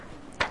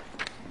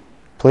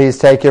Please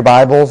take your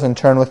Bibles and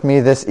turn with me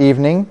this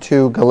evening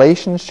to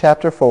Galatians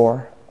chapter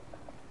 4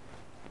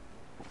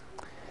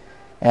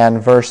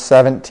 and verse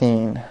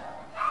 17.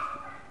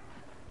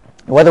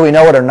 Whether we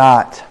know it or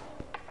not,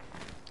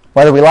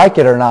 whether we like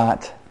it or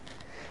not,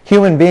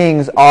 human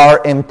beings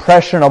are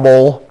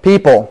impressionable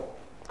people,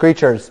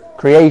 creatures,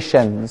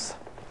 creations.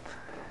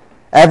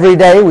 Every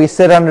day we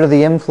sit under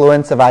the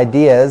influence of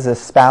ideas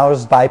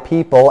espoused by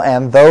people,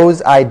 and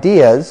those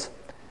ideas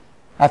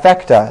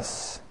affect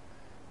us.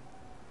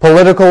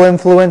 Political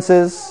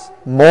influences,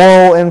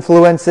 moral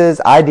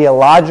influences,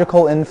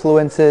 ideological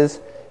influences,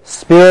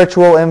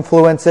 spiritual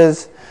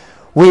influences.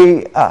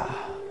 We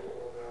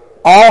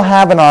all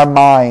have in our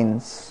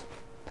minds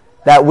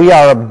that we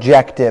are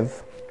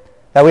objective,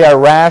 that we are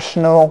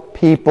rational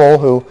people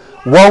who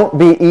won't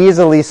be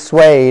easily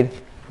swayed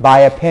by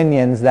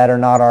opinions that are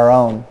not our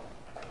own.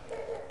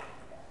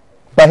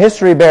 But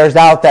history bears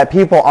out that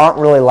people aren't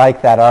really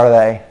like that, are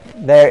they?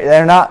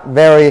 They're not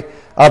very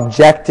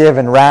objective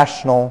and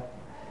rational.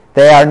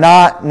 They are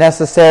not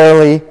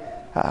necessarily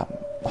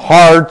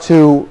hard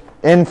to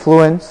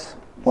influence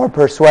or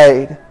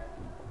persuade.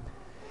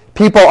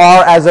 People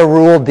are, as a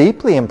rule,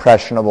 deeply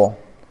impressionable.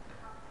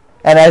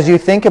 And as you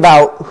think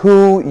about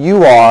who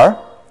you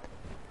are,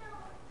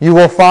 you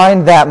will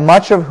find that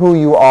much of who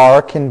you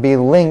are can be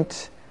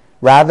linked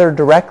rather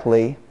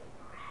directly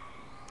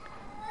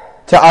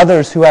to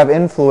others who have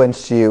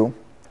influenced you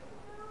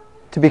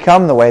to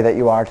become the way that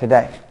you are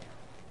today.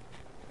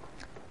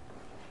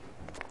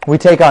 We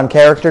take on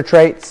character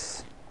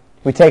traits.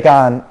 We take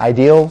on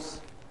ideals.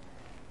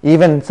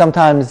 Even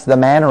sometimes the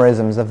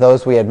mannerisms of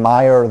those we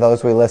admire or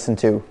those we listen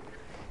to.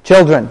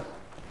 Children,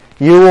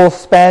 you will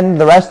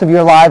spend the rest of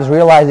your lives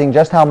realizing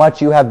just how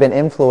much you have been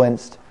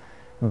influenced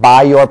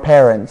by your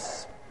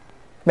parents.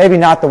 Maybe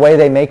not the way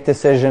they make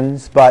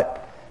decisions,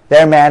 but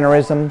their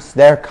mannerisms,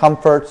 their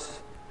comforts.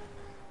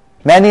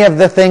 Many of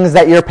the things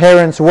that your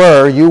parents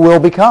were, you will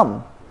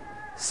become,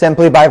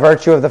 simply by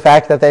virtue of the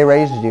fact that they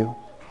raised you.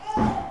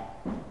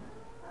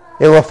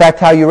 It will affect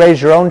how you raise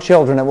your own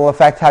children. It will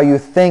affect how you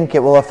think. It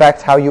will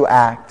affect how you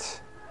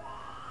act.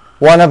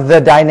 One of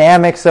the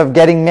dynamics of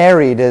getting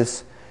married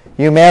is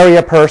you marry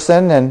a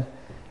person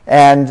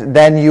and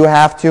then you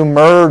have to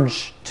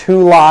merge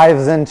two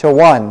lives into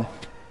one.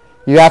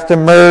 You have to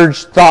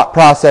merge thought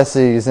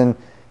processes and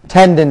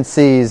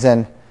tendencies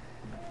and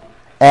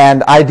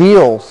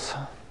ideals.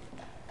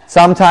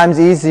 Sometimes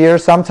easier,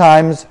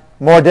 sometimes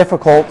more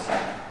difficult.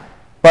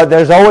 But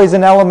there's always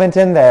an element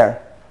in there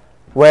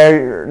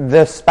where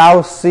the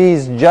spouse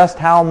sees just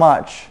how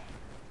much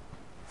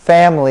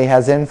family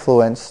has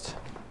influenced.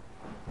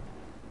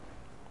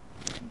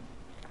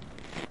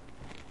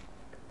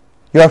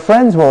 Your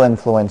friends will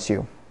influence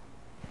you.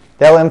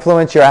 They'll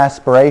influence your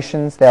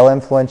aspirations. They'll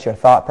influence your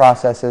thought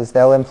processes.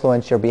 They'll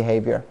influence your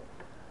behavior.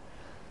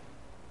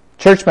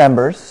 Church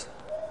members,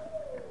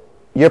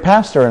 your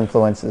pastor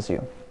influences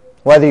you,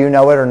 whether you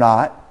know it or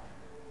not.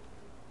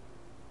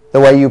 The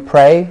way you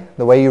pray,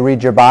 the way you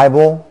read your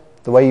Bible,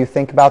 the way you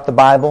think about the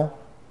Bible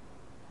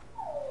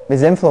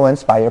is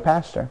influenced by your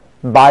pastor,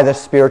 by the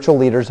spiritual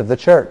leaders of the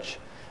church,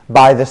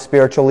 by the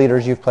spiritual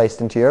leaders you've placed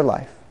into your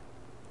life.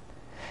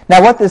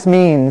 Now, what this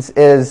means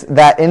is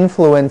that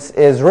influence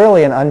is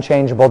really an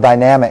unchangeable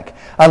dynamic.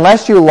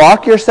 Unless you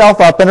lock yourself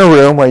up in a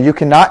room where you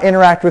cannot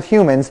interact with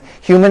humans,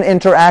 human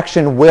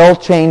interaction will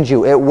change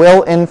you. It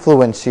will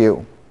influence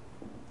you.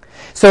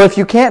 So if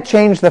you can't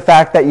change the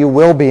fact that you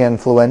will be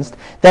influenced,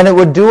 then it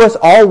would do us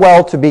all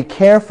well to be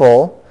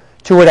careful,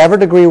 to whatever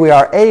degree we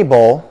are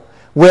able,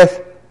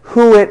 with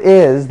who it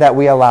is that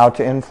we allow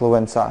to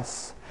influence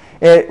us.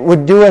 It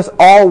would do us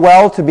all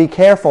well to be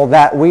careful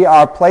that we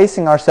are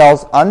placing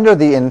ourselves under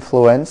the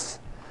influence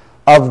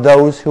of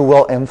those who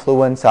will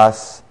influence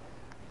us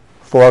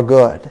for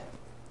good.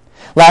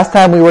 Last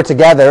time we were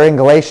together in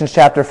Galatians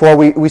chapter 4,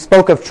 we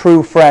spoke of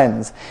true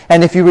friends.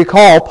 And if you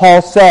recall,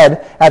 Paul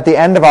said at the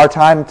end of our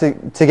time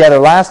together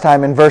last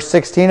time in verse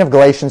 16 of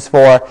Galatians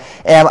 4,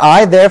 "Am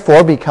I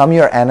therefore become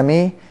your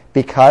enemy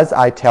because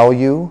I tell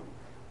you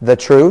the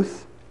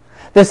truth?"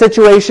 The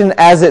situation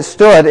as it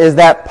stood is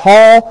that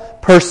Paul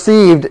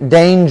perceived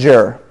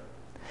danger.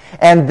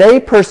 And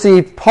they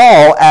perceived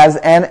Paul as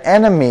an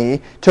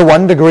enemy to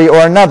one degree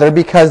or another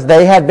because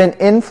they had been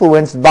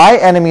influenced by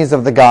enemies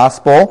of the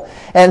gospel.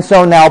 And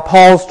so now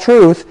Paul's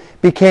truth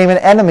became an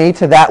enemy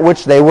to that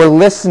which they were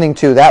listening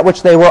to, that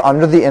which they were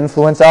under the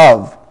influence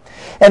of.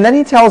 And then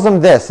he tells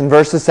them this in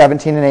verses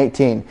 17 and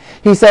 18.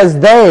 He says,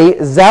 "They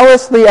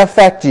zealously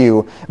affect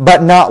you,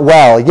 but not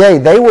well. Yea,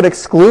 they would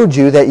exclude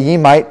you that ye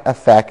might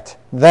affect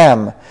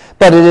them.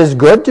 But it is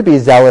good to be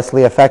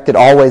zealously affected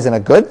always in a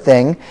good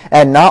thing,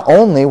 and not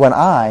only when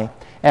I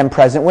am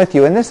present with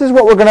you." And this is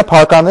what we're going to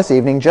park on this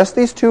evening, just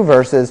these two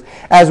verses,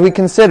 as we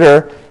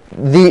consider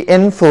the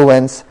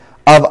influence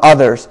of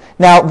others.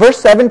 Now, verse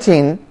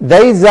 17,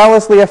 "They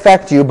zealously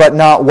affect you, but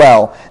not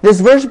well." This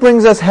verse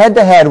brings us head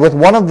to head with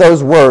one of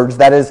those words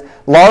that is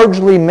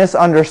largely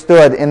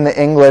misunderstood in the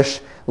English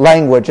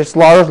language. It's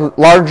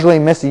largely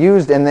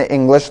misused in the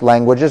English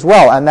language as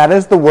well, and that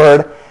is the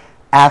word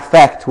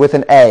affect with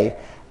an A.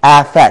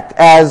 affect,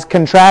 as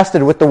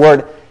contrasted with the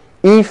word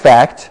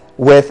effect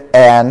with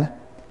an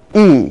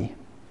E.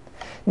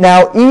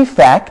 Now,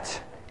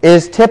 effect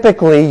is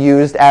typically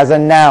used as a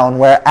noun,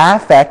 where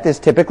affect is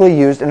typically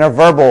used in a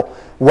verbal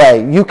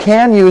way. You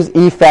can use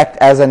effect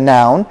as a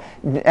noun,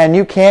 and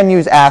you can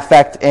use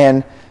affect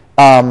in,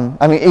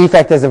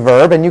 effect as a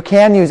verb, and you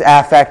can use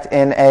affect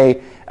in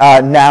a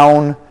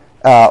noun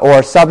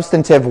or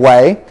substantive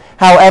way.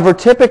 However,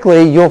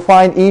 typically you'll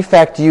find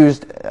effect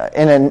used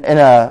in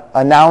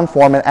a noun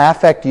form and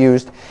affect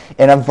used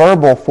in a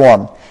verbal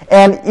form.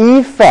 And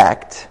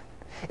effect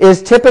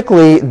is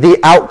typically the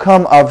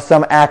outcome of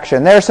some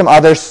action. There are some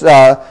other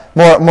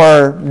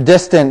more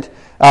distant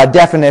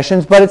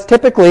definitions, but it's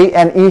typically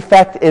an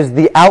effect is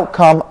the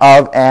outcome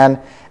of an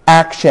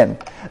action.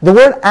 The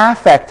word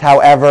affect,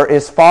 however,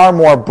 is far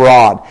more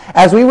broad.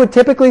 As we would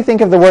typically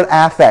think of the word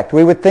affect,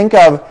 we would think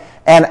of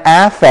an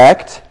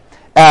affect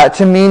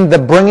to mean the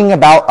bringing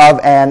about of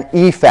an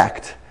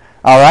effect.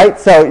 All right?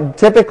 So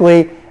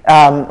typically,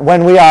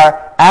 when we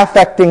are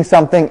affecting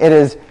something, it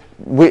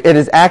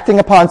is acting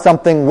upon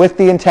something with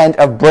the intent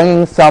of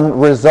bringing some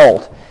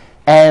result,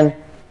 an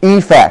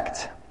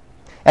effect.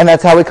 And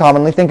that's how we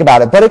commonly think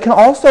about it. But it can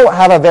also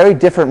have a very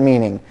different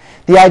meaning.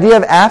 The idea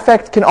of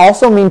affect can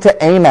also mean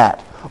to aim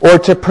at, or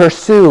to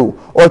pursue,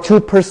 or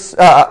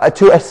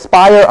to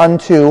aspire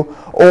unto,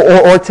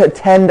 or to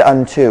tend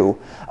unto,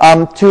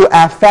 to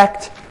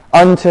affect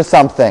unto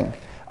something.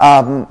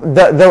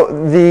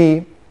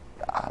 The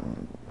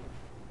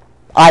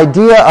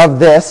idea of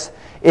this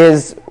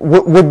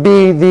would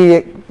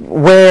be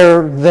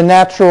where the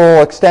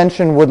natural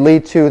extension would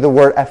lead to the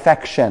word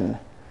affection.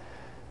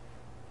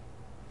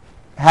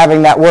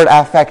 Having that word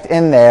affect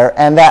in there,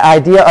 and that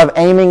idea of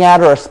aiming at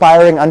or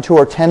aspiring unto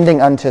or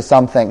tending unto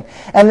something.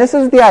 And this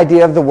is the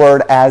idea of the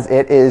word as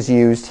it is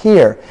used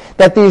here.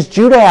 That these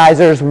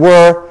Judaizers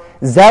were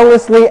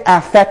zealously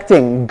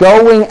affecting,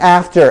 going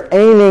after,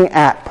 aiming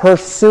at,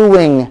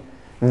 pursuing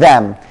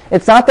them.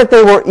 It's not that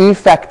they were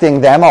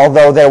effecting them,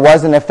 although there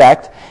was an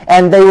effect,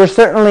 and they were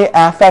certainly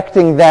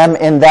affecting them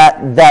in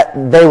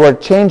that they were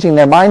changing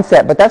their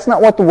mindset, but that's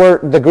not what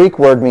the Greek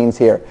word means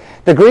here.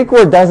 The Greek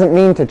word doesn't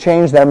mean to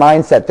change their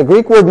mindset. The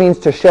Greek word means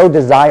to show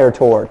desire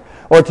toward,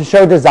 or to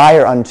show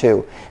desire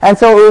unto. And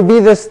so it would be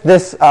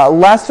this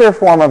lesser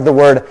form of the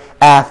word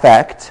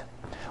affect,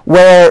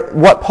 where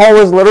what Paul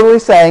is literally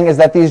saying is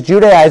that these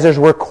Judaizers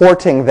were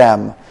courting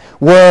them,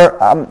 were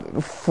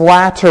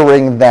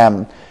flattering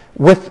them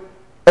with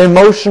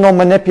emotional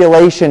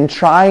manipulation,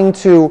 trying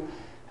to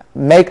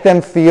make them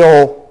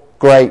feel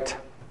great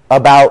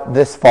about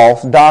this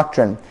false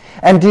doctrine.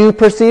 And do you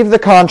perceive the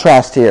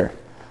contrast here?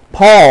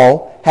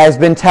 Paul has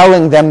been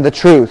telling them the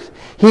truth.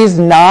 He's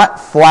not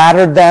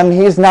flattered them.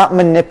 He's not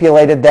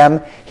manipulated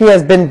them. He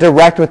has been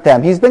direct with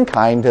them. He's been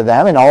kind to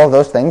them and all of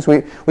those things.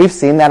 We've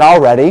seen that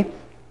already.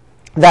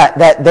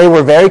 That they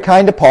were very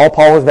kind to Paul.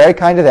 Paul was very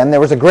kind to them. There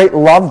was a great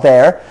love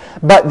there.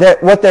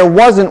 But what there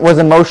wasn't was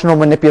emotional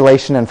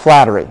manipulation and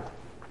flattery.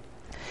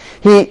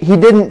 He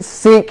didn't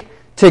seek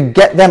to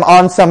get them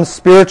on some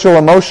spiritual,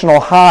 emotional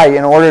high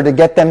in order to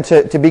get them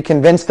to be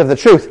convinced of the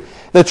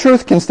truth. The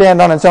truth can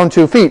stand on its own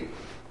 2 feet.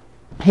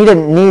 He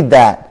didn't need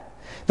that.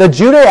 The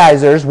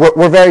Judaizers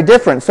were very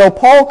different. So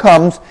Paul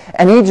comes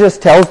and he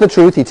just tells the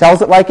truth. He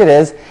tells it like it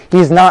is.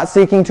 He's not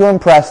seeking to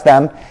impress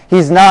them.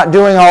 He's not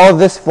doing all of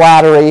this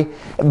flattery.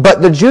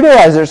 But the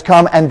Judaizers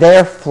come and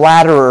they're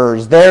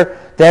flatterers. They're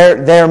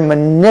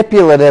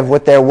manipulative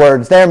with their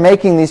words. They're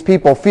making these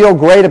people feel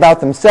great about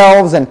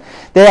themselves, and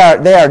they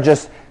are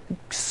just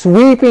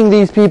sweeping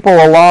these people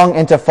along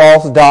into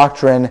false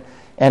doctrine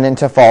and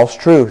into false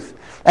truth.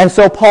 And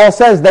so Paul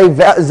says they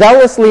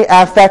zealously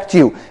affect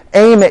you,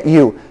 aim at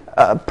you,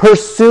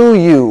 pursue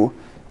you,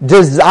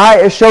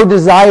 show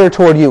desire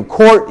toward you,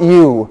 court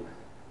you,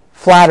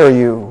 flatter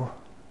you.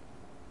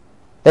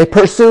 They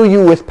pursue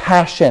you with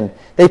passion.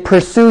 They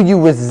pursue you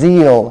with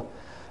zeal.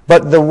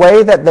 But the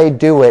way that they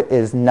do it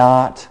is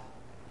not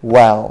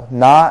well.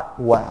 Not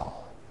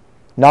well.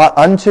 Not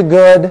unto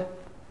good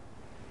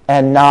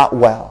and not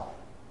well.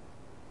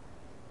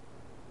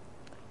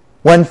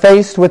 When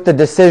faced with the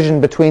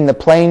decision between the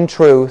plain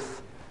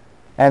truth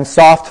and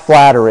soft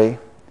flattery,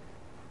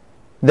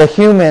 the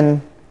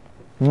human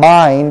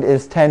mind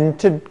is tend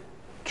to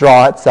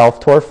draw itself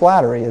toward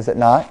flattery, is it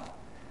not?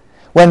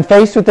 When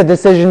faced with the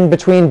decision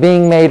between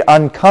being made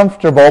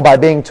uncomfortable by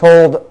being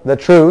told the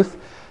truth,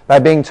 by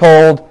being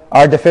told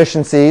our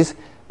deficiencies,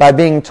 by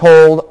being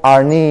told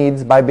our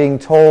needs, by being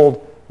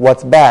told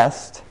what's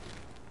best,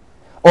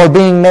 or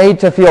being made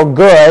to feel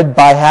good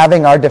by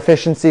having our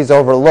deficiencies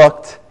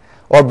overlooked,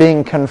 or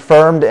being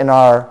confirmed in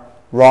our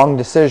wrong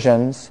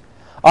decisions,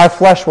 our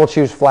flesh will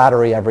choose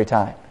flattery every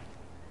time.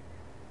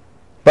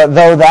 But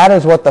though that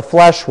is what the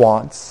flesh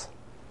wants,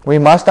 we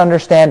must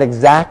understand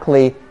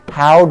exactly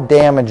how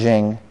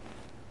damaging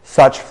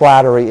such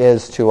flattery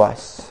is to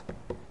us.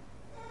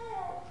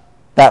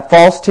 That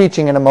false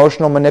teaching and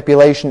emotional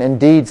manipulation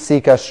indeed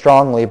seek us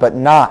strongly, but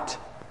not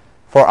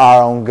for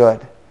our own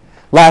good.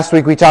 Last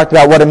week we talked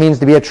about what it means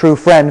to be a true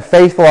friend.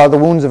 Faithful are the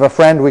wounds of a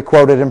friend, we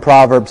quoted in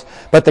Proverbs,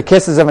 but the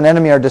kisses of an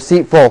enemy are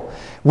deceitful.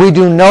 We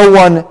do no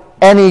one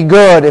any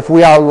good if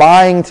we are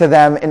lying to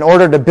them in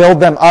order to build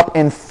them up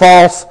in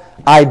false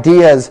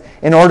ideas,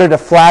 in order to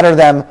flatter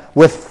them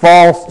with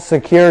false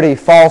security,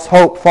 false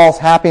hope, false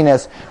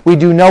happiness. We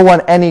do no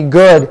one any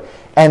good,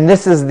 and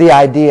this is the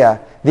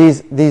idea.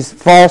 These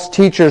false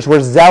teachers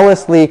were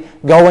zealously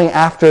going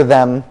after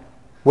them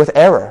with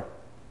error.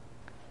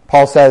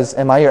 Paul says,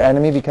 am I your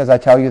enemy because I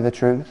tell you the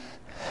truth?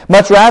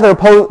 Much rather,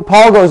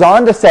 Paul goes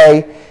on to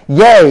say,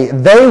 yea,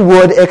 they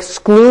would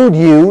exclude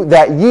you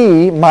that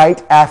ye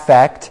might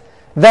affect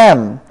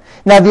them.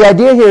 Now, the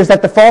idea here is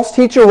that the false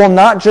teacher will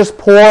not just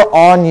pour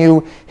on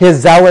you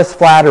his zealous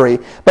flattery,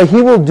 but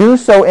he will do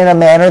so in a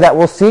manner that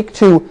will seek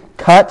to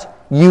cut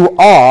you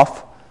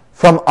off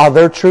from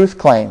other truth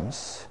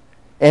claims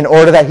in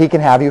order that he can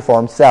have you for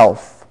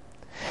himself.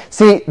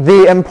 See,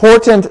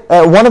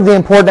 one of the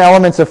important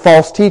elements of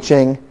false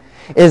teaching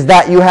is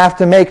that you have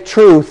to make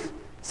truth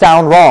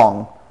sound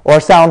wrong or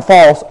sound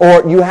false,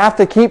 or you have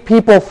to keep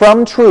people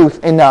from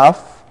truth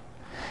enough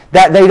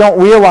that they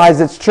don't realize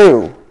it's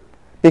true,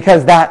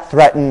 because that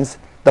threatens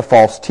the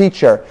false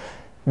teacher.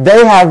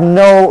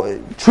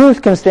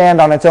 Truth can stand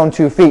on its own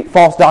 2 feet.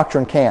 False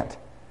doctrine can't.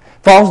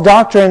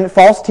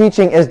 False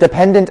teaching is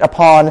dependent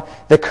upon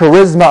the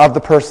charisma of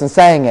the person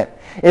saying it.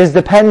 It is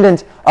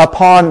dependent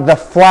upon the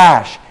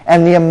flash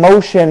and the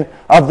emotion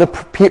of the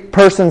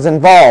persons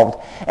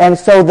involved. And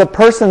so the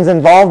persons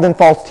involved in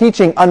false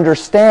teaching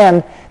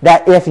understand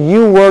that if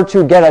you were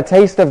to get a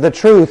taste of the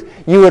truth,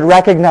 you would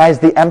recognize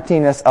the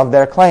emptiness of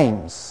their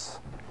claims.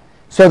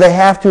 So they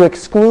have to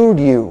exclude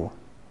you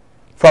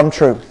from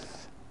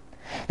truth.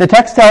 The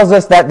text tells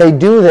us that they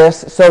do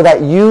this so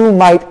that you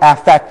might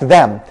affect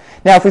them.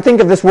 Now, if we think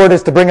of this word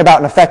as to bring about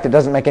an effect, it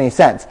doesn't make any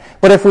sense.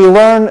 But if we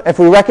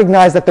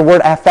recognize that the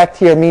word affect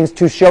here means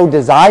to show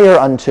desire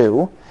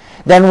unto,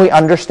 then we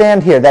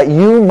understand here that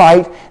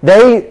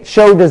they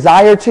show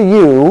desire to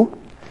you,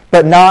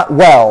 but not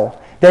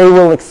well. They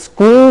will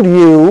exclude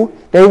you.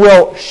 They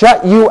will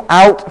shut you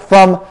out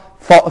from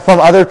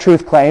other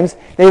truth claims.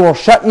 They will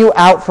shut you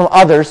out from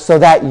others so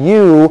that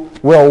you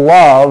will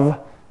love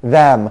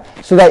them,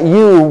 so that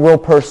you will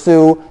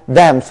pursue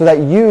them, so that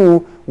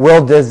you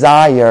will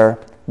desire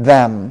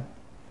them.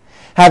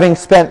 Having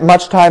spent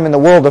much time in the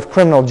world of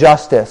criminal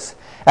justice,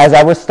 as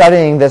I was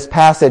studying this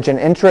passage, an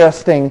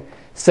interesting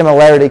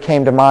similarity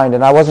came to mind,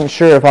 and I wasn't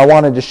sure if I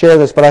wanted to share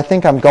this, but I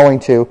think I'm going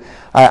to.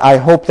 I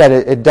hope that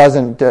it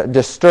doesn't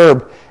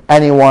disturb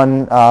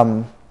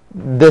anyone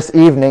this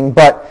evening,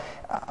 but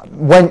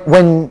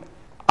when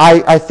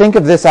I think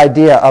of this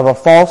idea of a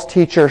false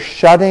teacher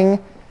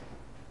shutting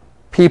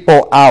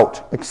people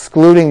out,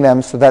 excluding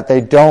them so that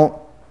they don't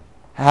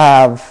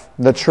have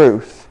the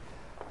truth,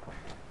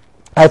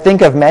 I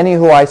think of many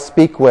who I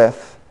speak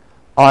with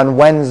on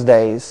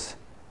Wednesdays,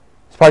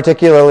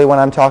 particularly when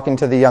I'm talking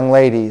to the young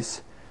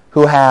ladies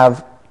who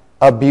have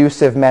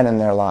abusive men in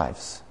their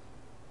lives.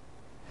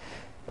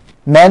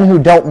 Men who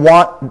don't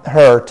want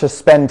her to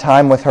spend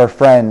time with her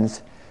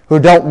friends, who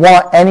don't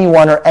want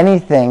anyone or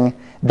anything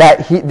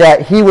that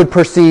he would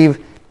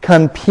perceive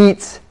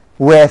competes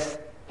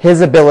with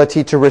his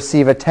ability to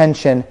receive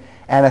attention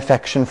and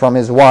affection from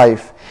his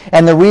wife.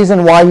 And the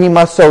reason why he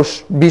must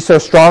be so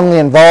strongly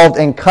involved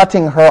in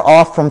cutting her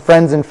off from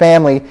friends and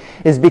family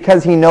is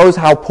because he knows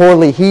how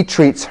poorly he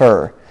treats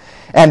her,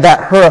 and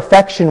that her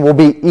affection will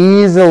be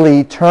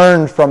easily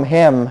turned from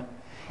him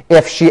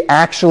if she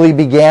actually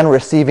began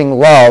receiving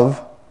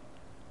love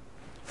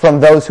from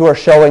those who are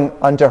showing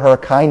unto her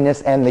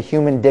kindness and the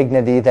human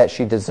dignity that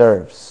she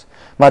deserves,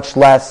 much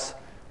less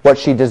what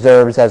she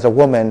deserves as a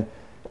woman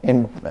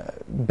in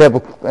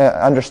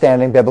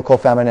understanding biblical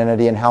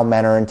femininity and how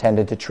men are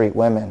intended to treat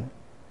women.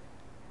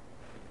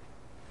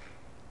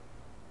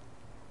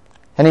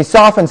 And he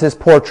softens his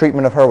poor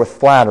treatment of her with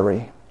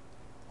flattery,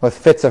 with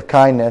fits of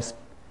kindness,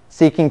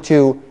 seeking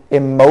to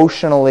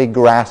emotionally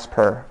grasp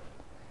her,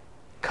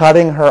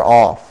 cutting her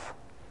off,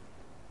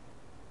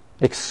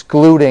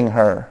 excluding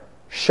her,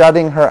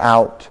 shutting her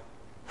out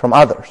from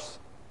others,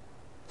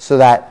 so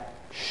that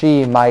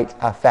she might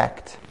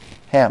affect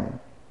him.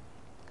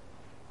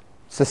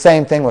 It's the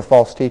same thing with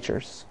false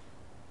teachers.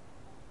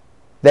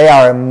 They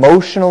are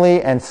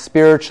emotionally and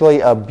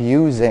spiritually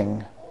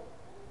abusing,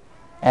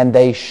 and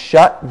they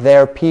shut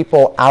their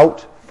people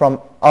out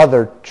from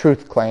other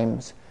truth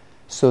claims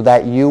so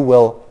that you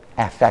will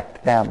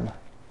affect them.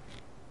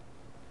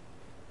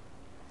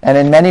 And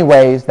in many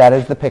ways, that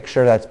is the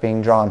picture that's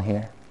being drawn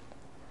here.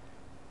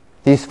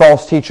 These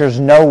false teachers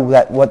know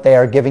that what they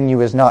are giving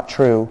you is not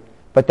true,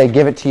 but they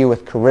give it to you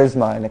with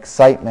charisma and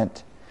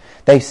excitement.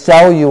 They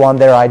sell you on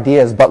their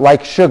ideas, but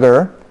like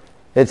sugar,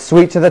 it's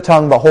sweet to the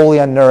tongue but wholly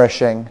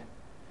unnourishing.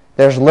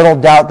 There's little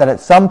doubt that at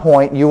some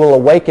point you will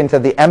awaken to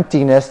the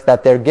emptiness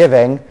that they're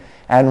giving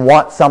and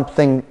want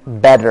something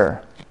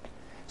better.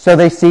 So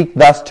they seek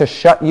thus to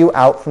shut you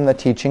out from the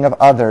teaching of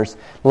others,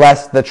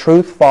 lest the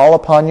truth fall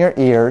upon your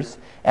ears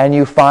and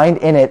you find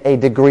in it a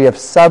degree of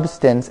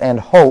substance and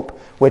hope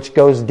which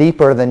goes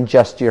deeper than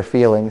just your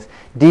feelings,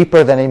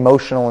 deeper than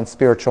emotional and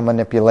spiritual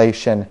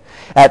manipulation.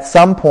 At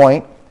some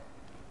point,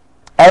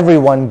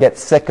 everyone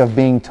gets sick of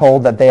being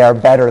told that they are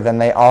better than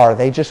they are.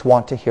 They just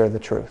want to hear the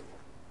truth.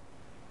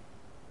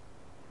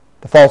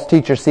 The false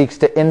teacher seeks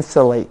to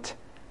insulate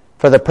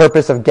for the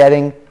purpose of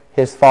getting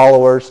his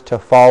followers to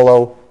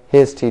follow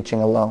his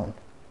teaching alone.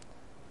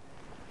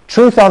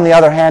 Truth, on the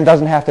other hand,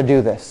 doesn't have to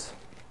do this.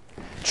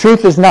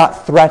 Truth is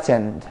not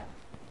threatened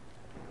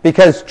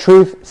because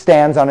truth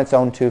stands on its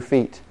own 2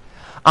 feet.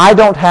 I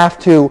don't have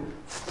to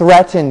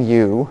threaten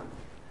you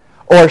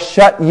or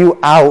shut you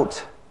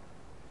out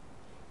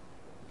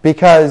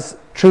because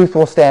truth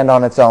will stand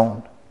on its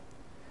own.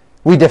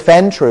 We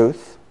defend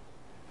truth,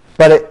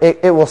 but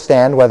it will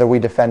stand whether we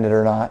defend it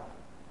or not.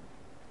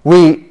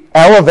 We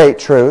elevate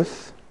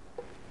truth,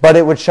 but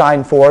it would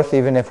shine forth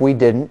even if we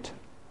didn't.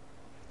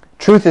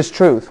 Truth is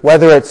truth.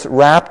 Whether it's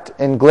wrapped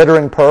in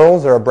glittering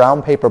pearls or a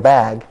brown paper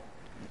bag,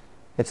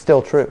 it's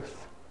still truth.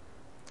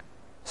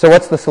 So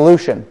what's the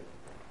solution?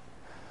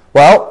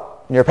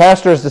 Well, your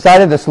pastor has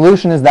decided the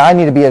solution is that I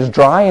need to be as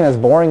dry and as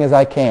boring as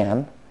I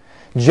can,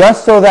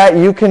 just so that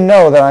you can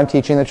know that I'm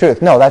teaching the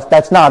truth. No,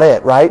 that's not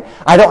it, right?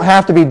 I don't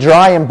have to be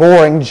dry and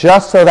boring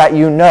just so that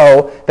you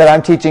know that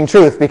I'm teaching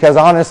truth, because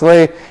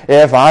honestly,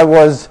 if I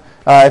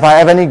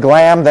have any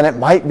glam, then it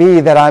might be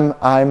that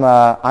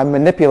I'm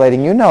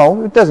manipulating you.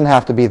 No, it doesn't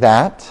have to be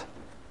that.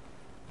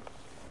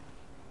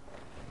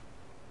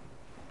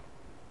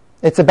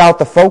 It's about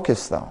the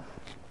focus, though.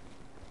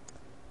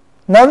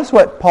 Notice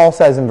what Paul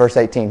says in verse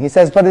 18. He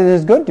says, "But it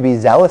is good to be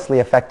zealously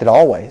affected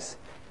always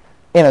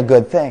in a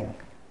good thing,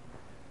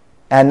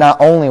 and not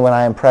only when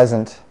I am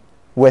present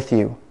with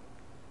you."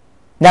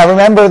 Now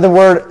remember the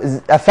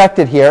word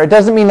affected here. It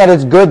doesn't mean that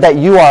it's good that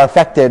you are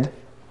affected.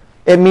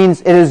 It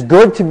means it is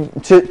good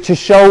to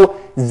show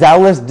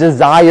zealous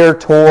desire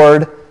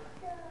toward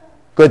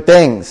good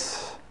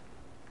things.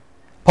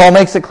 Paul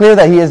makes it clear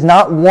that he is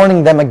not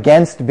warning them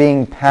against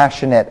being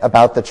passionate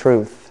about the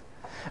truth,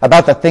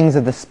 about the things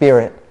of the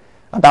Spirit,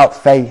 about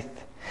faith.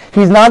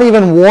 He's not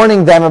even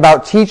warning them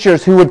about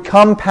teachers who would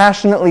come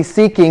passionately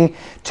seeking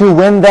to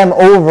win them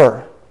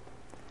over.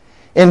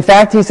 In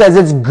fact, he says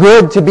it's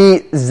good to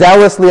be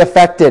zealously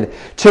affected,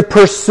 to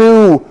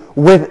pursue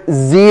with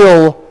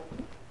zeal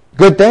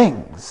good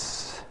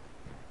things.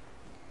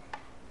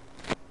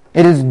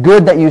 It is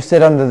good that you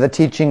sit under the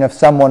teaching of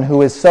someone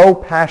who is so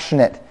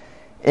passionate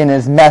in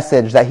his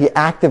message that he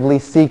actively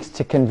seeks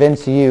to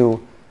convince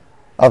you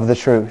of the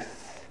truth.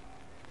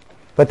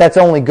 But that's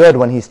only good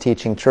when he's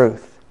teaching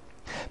truth.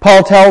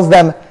 Paul tells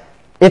them,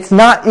 it's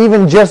not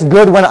even just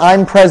good when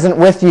I'm present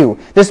with you.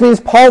 This means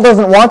Paul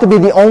doesn't want to be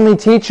the only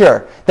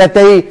teacher that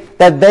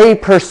they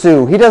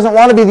pursue. He doesn't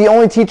want to be the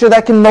only teacher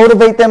that can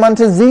motivate them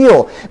unto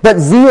zeal. But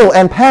zeal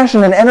and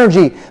passion and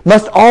energy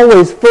must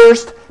always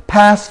first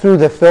pass through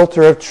the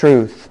filter of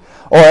truth,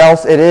 or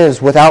else it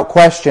is, without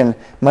question,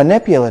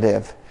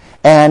 manipulative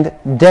and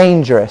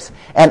dangerous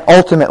and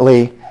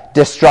ultimately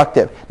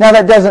destructive. Now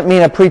that doesn't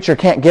mean a preacher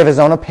can't give his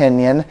own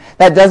opinion.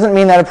 That doesn't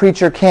mean that a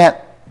preacher can't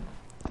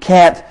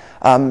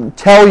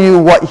tell you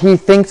what he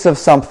thinks of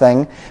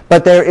something,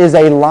 but there is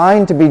a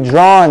line to be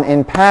drawn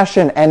in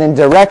passion and in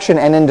direction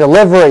and in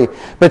delivery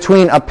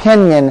between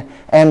opinion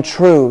and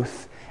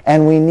truth.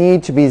 And we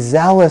need to be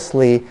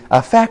zealously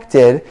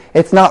affected.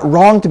 It's not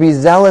wrong to be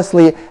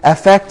zealously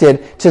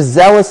affected, to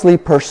zealously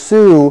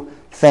pursue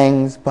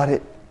things,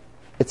 but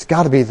it's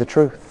got to be the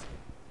truth.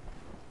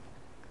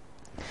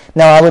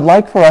 Now, I would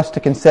like for us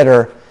to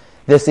consider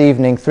this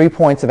evening 3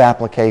 points of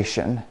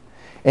application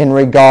in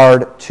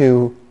regard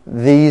to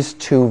these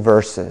 2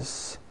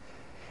 verses.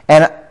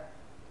 And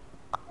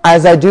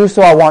as I do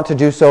so, I want to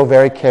do so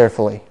very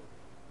carefully.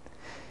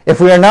 If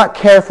we are not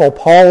careful,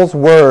 Paul's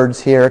words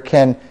here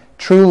can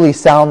truly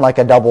sound like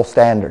a double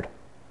standard.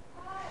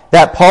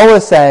 That Paul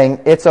is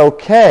saying it's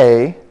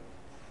okay,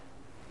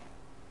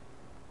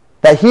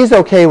 that he's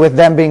okay with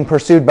them being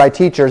pursued by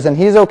teachers, and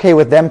he's okay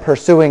with them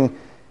pursuing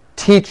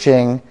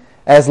teaching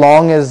as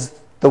long as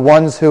the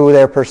ones who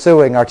they're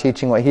pursuing are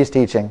teaching what he's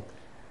teaching.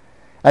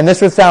 And this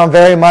would sound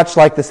very much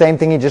like the same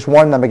thing he just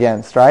warned them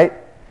against, right?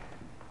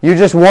 You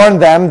just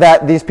warned them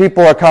that these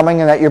people are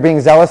coming and that you're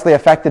being zealously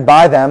affected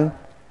by them.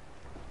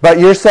 But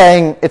you're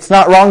saying it's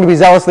not wrong to be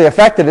zealously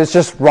affected, it's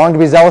just wrong to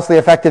be zealously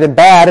affected and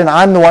bad, and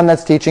I'm the one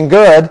that's teaching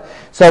good.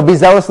 So be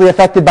zealously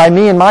affected by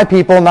me and my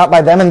people, not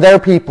by them and their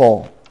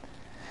people.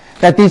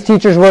 That these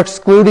teachers were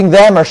excluding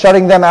them or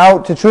shutting them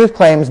out to truth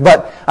claims.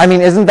 But,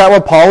 isn't that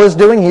what Paul is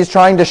doing? He's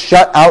trying to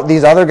shut out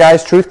these other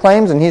guys' truth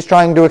claims, and he's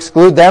trying to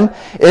exclude them.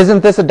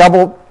 Isn't this a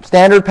double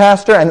standard,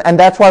 Pastor? And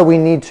that's why we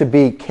need to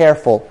be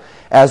careful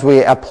as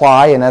we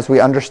apply and as we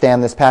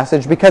understand this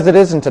passage, because it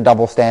isn't a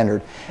double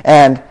standard.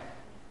 And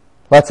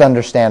let's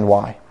understand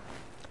why.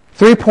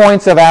 3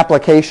 points of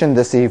application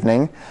this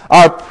evening.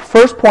 Our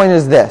first point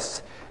is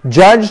this: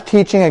 judge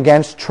teaching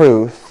against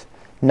truth,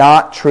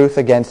 not truth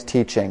against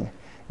teaching.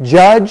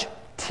 Judge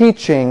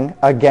teaching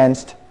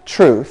against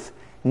truth,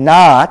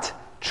 not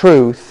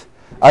truth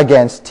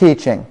against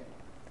teaching.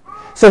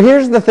 So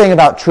here's the thing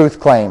about truth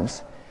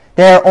claims.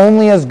 They are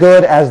only as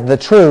good as the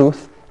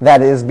truth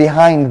that is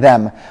behind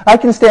them. I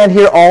can stand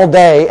here all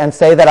day and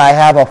say that I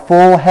have a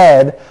full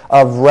head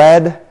of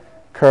red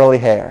curly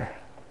hair.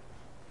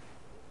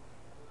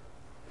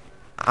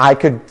 I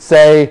could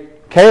say,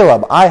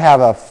 Caleb, I have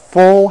a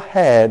full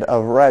head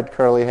of red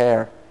curly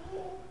hair.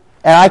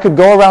 And I could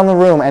go around the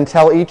room and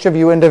tell each of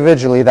you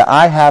individually that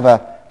I have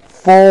a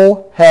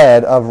full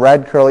head of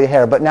red curly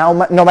hair. But now,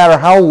 no matter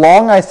how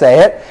long I say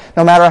it,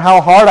 no matter how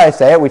hard I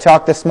say it, we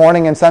talked this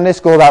morning in Sunday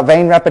school about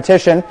vain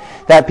repetition,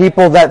 that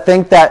people that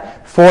think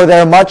that for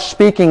their much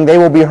speaking they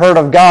will be heard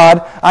of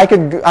God. I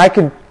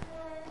could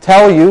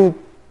tell you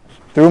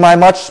through my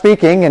much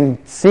speaking and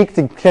seek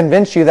to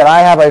convince you that I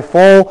have a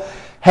full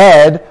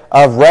head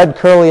of red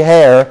curly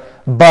hair,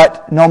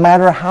 but no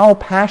matter how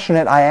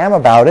passionate I am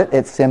about it,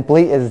 it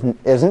simply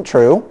isn't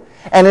true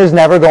and is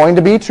never going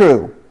to be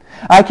true.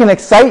 I can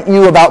excite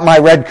you about my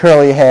red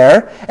curly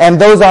hair, and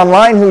those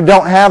online who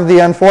don't have the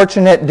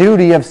unfortunate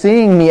duty of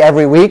seeing me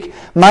every week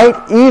might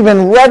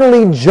even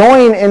readily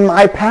join in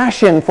my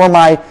passion for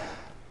my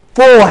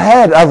full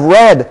head of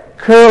red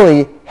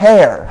curly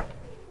hair.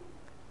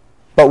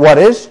 But what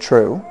is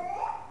true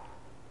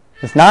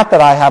is not that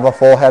I have a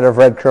full head of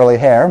red curly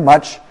hair,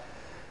 much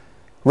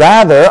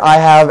rather I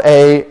have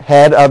a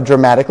head of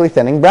dramatically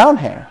thinning brown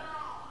hair.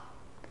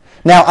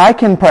 Now I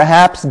can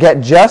perhaps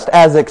get just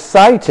as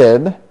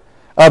excited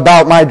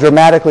about my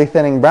dramatically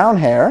thinning brown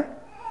hair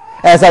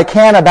as I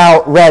can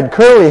about red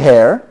curly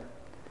hair,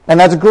 and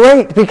that's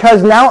great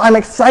because now I'm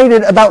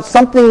excited about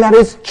something that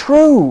is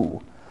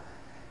true.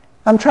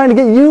 I'm trying to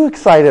get you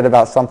excited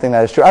about something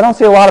that is true. I don't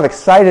see a lot of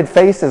excited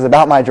faces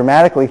about my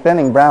dramatically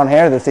thinning brown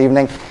hair this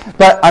evening,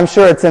 but I'm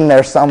sure it's in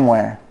there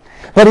somewhere.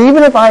 But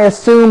even if I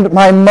assumed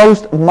my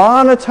most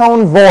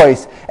monotone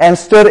voice and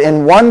stood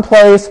in one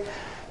place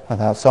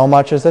without so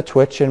much as a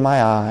twitch in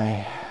my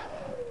eye,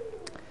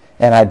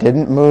 and I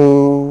didn't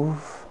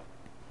move,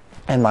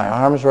 and my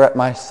arms were at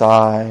my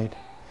side,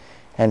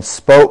 and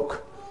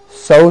spoke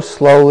so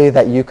slowly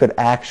that you could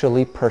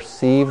actually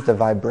perceive the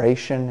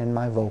vibration in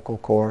my vocal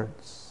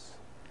cords,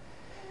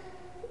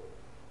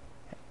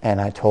 and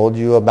I told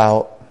you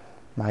about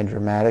my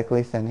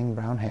dramatically thinning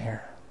brown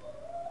hair,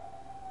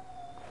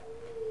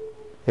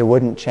 it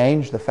wouldn't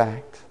change the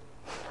fact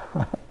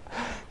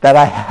that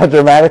I had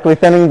dramatically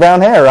thinning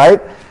brown hair,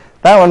 right?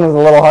 That one was a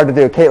little hard to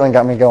do. Caitlin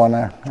got me going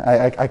there.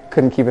 I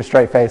couldn't keep a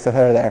straight face with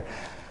her there.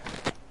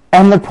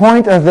 And the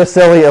point of this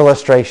silly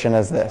illustration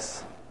is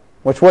this,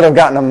 which would have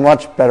gotten a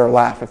much better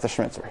laugh if the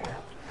Schmidts were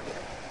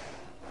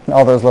here.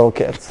 All those little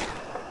kids.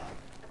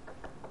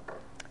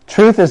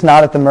 Truth is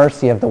not at the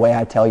mercy of the way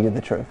I tell you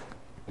the truth.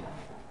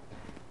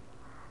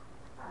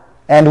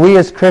 And we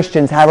as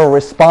Christians have a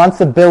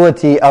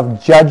responsibility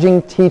of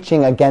judging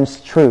teaching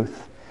against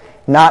truth,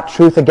 not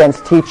truth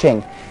against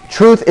teaching.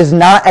 Truth is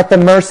not at the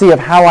mercy of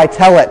how I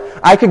tell it.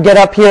 I could get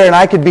up here and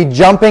I could be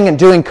jumping and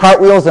doing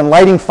cartwheels and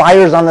lighting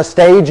fires on the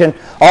stage and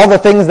all the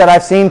things that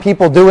I've seen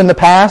people do in the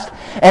past.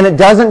 And it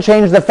doesn't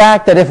change the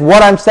fact that if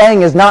what I'm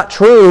saying is not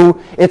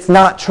true, it's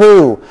not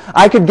true.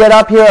 I could get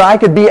up here and I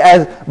could be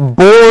as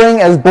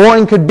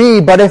boring could be,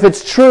 but if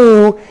it's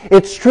true,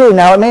 it's true.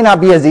 Now, it may not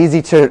be as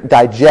easy to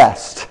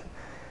digest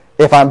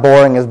if I'm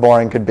boring as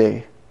boring could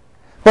be.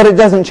 But it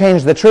doesn't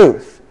change the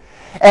truth.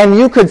 And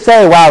you could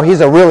say, wow,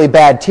 he's a really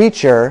bad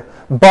teacher,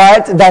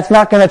 but that's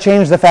not going to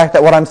change the fact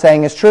that what I'm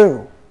saying is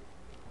true.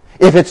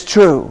 If it's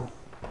true.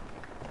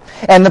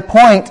 And the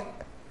point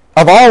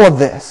of all of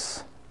this,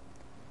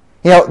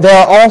 there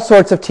are all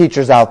sorts of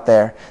teachers out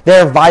there.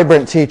 There are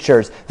vibrant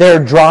teachers. There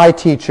are dry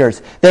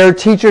teachers. There are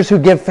teachers who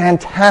give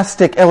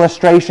fantastic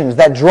illustrations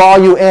that draw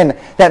you in,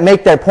 that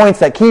make their points,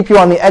 that keep you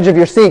on the edge of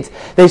your seats.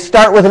 They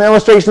start with an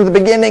illustration at the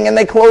beginning and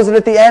they close it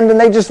at the end and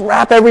they just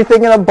wrap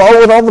everything in a bow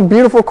with all the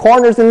beautiful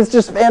corners and it's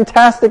just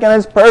fantastic and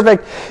it's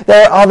perfect.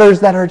 There are others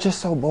that are just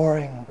so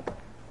boring.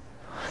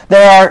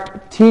 There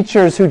are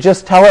teachers who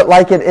just tell it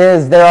like it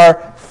is. There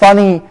are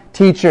funny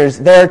teachers.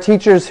 There are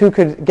teachers who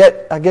could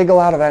get a giggle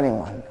out of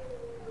anyone.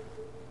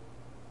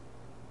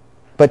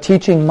 But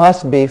teaching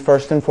must be,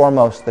 first and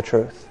foremost, the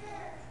truth.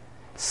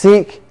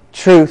 Seek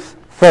truth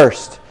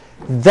first.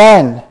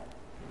 Then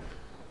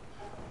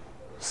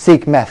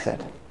seek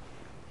method.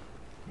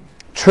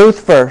 Truth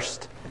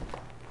first,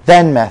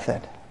 then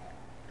method.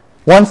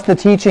 Once the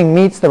teaching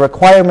meets the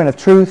requirement of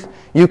truth,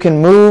 you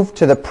can move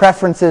to the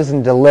preferences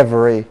in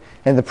delivery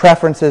and the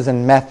preferences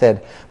in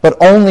method, but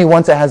only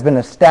once it has been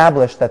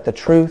established that the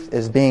truth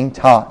is being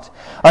taught.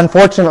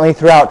 Unfortunately,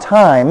 throughout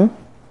time,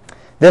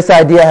 this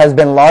idea has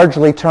been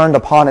largely turned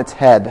upon its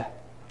head.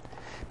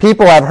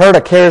 People have heard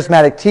a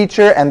charismatic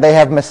teacher and they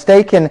have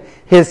mistaken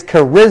his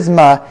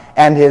charisma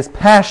and his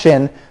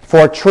passion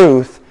for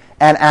truth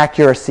and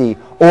accuracy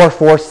or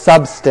for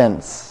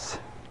substance.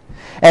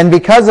 And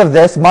because of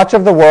this, much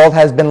of the world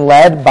has been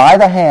led by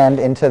the hand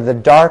into the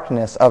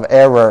darkness of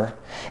error.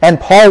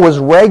 And Paul was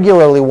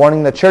regularly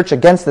warning the church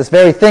against this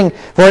very thing,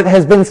 for it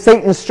has been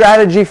Satan's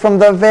strategy from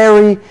the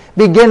very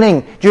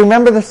beginning. Do you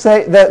remember the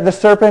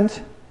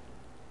serpent?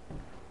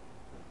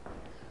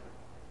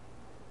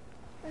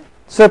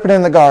 Serpent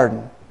in the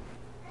garden.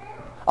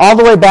 all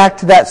the way back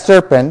to that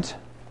serpent,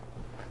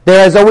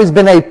 there has always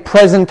been a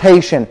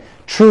presentation,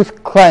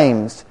 truth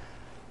claims,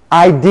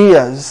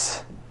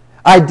 ideas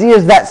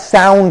that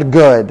sound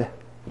good.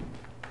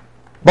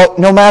 But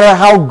no matter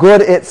how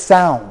good it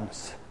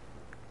sounds,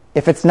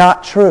 if it's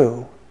not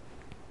true,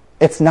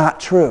 it's not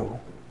true.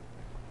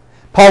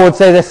 Paul would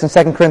say this in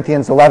 2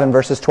 Corinthians 11,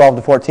 verses 12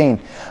 to 14.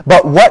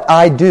 But what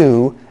I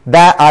do,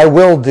 that I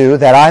will do,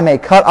 that I may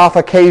cut off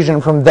occasion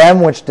from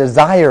them which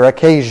desire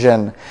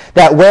occasion,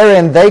 that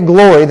wherein they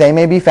glory they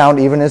may be found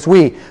even as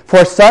we.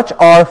 For such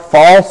are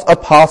false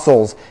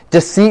apostles,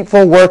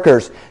 deceitful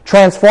workers,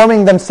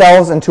 transforming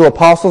themselves into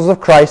apostles of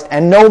Christ.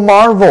 And no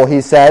marvel,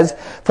 he says,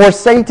 for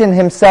Satan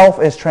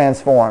himself is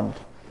transformed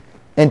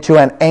into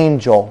an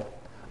angel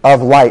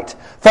of light.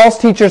 False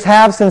teachers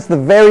have, since the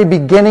very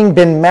beginning,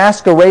 been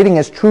masquerading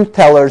as truth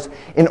tellers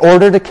in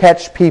order to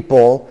catch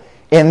people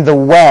in the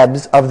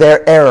webs of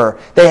their error.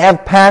 They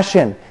have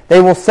passion. They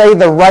will say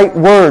the right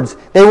words.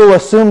 They will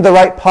assume the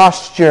right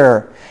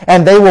posture.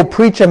 And they will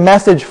preach a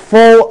message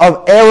full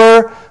of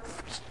error,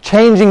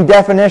 changing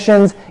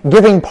definitions,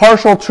 giving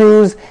partial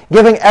truths,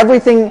 giving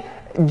everything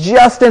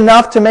just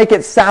enough to make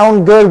it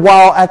sound good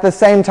while at the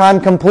same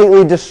time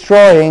completely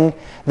destroying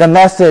the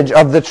message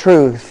of the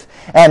truth.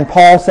 And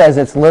Paul says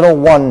it's little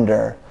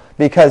wonder,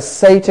 because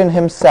Satan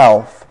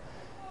himself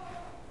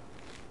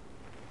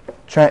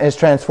is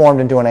transformed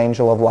into an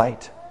angel of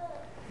light.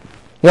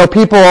 You know,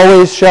 people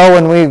always show,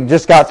 and we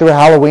just got through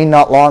Halloween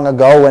not long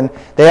ago, and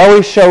they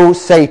always show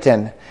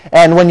Satan.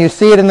 And when you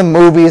see it in the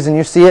movies and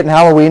you see it in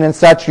Halloween and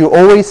such, you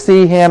always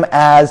see him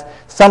as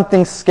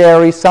something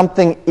scary,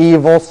 something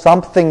evil,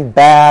 something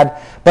bad.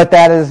 But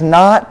that is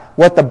not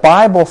what the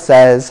Bible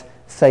says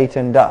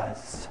Satan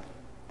does.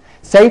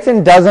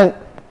 Satan doesn't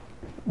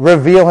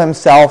reveal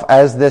himself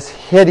as this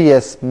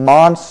hideous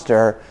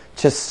monster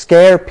to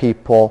scare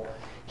people.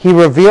 He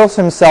reveals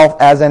himself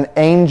as an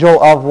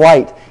angel of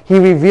light. He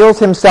reveals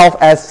himself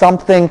as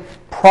something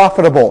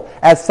profitable,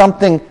 as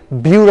something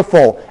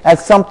beautiful,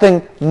 as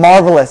something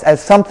marvelous,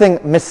 as something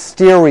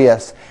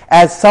mysterious,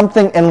 as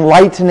something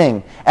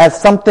enlightening, as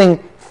something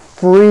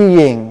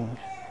freeing,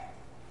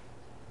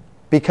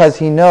 because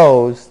he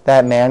knows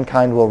that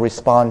mankind will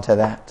respond to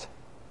that.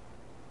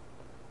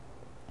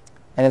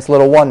 And it's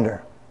little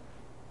wonder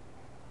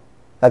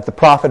that the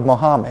Prophet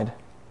Muhammad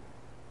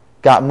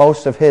got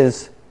most of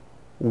his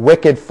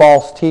wicked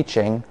false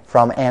teaching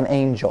from an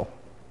angel.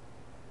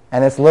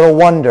 And it's little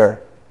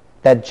wonder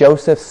that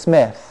Joseph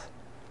Smith,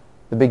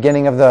 the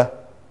beginning of the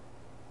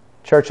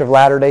Church of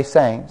Latter-day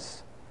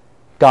Saints,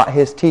 got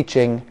his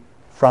teaching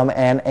from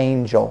an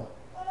angel.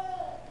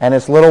 And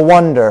it's little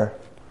wonder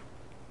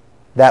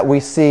that we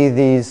see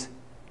these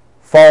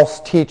false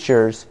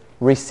teachers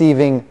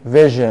receiving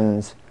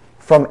visions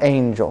from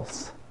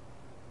angels,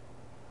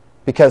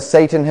 because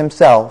Satan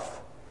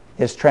himself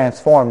is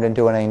transformed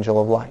into an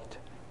angel of light.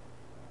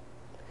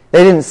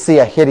 They didn't see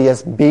a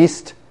hideous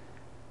beast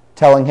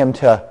telling him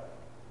to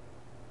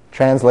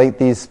translate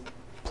these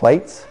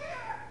plates.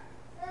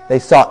 They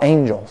saw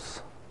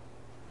angels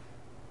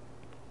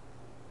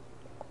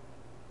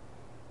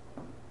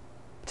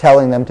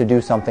telling them to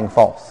do something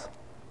false.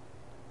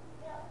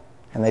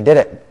 And they did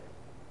it.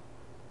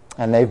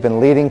 And they've been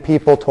leading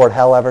people toward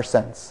hell ever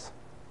since.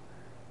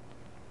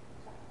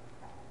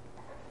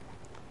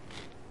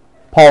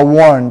 Paul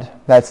warned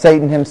that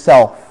Satan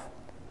himself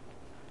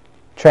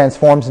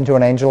transforms into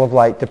an angel of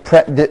light,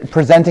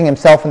 presenting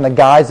himself in the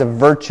guise of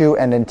virtue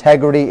and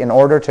integrity in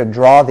order to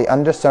draw the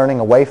undiscerning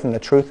away from the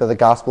truth of the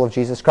gospel of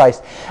Jesus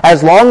Christ.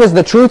 As long as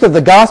the truth of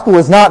the gospel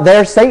is not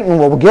there, Satan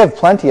will give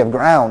plenty of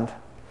ground.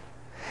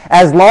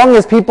 As long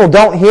as people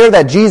don't hear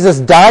that Jesus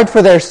died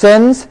for their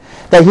sins,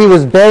 that he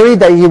was buried,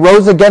 that he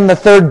rose again the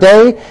third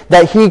day,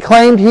 that he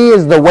claimed he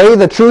is the way,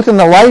 the truth, and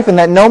the life, and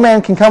that no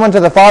man can come unto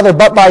the Father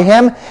but by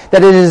him,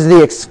 that it is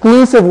the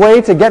exclusive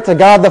way to get to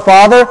God the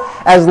Father,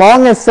 as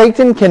long as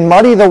Satan can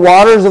muddy the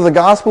waters of the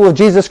gospel of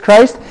Jesus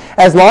Christ,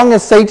 as long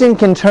as Satan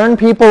can turn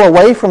people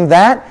away from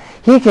that,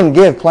 he can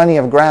give plenty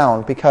of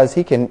ground, because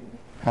he can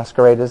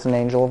masquerade as an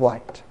angel of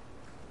light.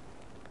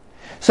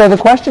 So the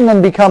question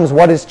then becomes,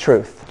 what is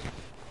truth?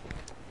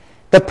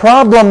 The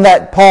problem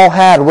that Paul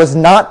had was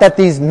not that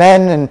these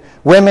men and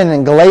women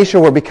in Galatia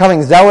were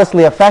becoming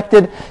zealously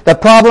affected. The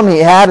problem he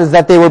had is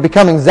that they were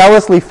becoming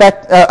zealously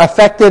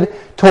affected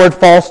toward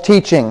false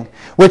teaching,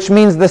 which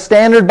means the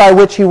standard by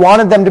which he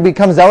wanted them to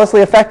become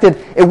zealously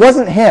affected, it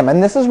wasn't him.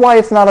 And this is why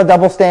it's not a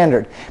double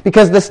standard,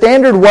 because the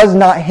standard was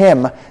not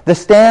him. The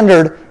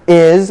standard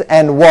is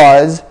and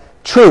was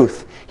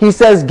truth. He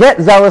says,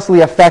 get zealously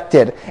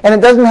affected. And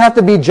it doesn't have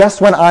to be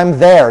just when I'm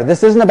there.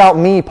 This isn't about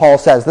me, Paul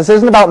says. This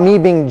isn't about me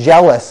being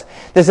jealous.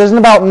 This isn't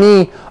about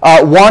me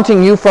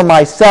wanting you for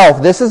myself.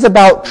 This is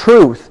about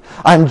truth.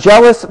 I'm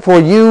jealous for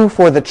you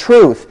for the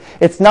truth.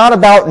 It's not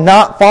about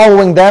not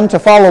following them to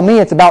follow me.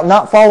 It's about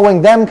not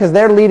following them because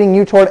they're leading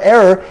you toward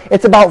error.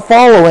 It's about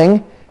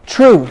following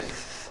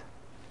truth.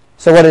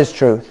 So what is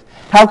truth?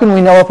 How can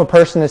we know if a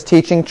person is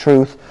teaching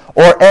truth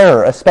or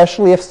error,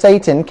 especially if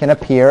Satan can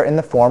appear in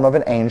the form of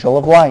an angel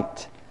of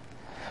light?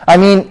 I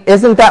mean,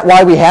 isn't that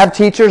why we have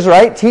teachers,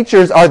 right?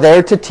 Teachers are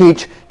there to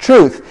teach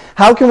truth.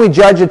 How can we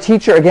judge a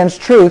teacher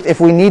against truth if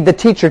we need the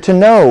teacher to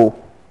know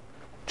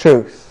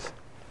truth?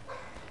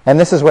 And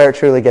this is where it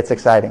truly gets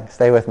exciting.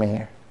 Stay with me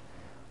here.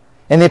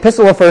 In the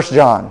epistle of 1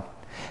 John.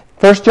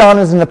 1 John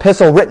is an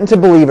epistle written to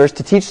believers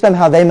to teach them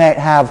how they might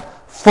have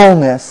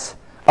fullness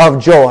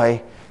of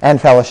joy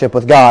and fellowship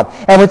with God.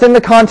 And within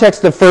the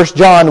context of 1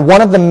 John,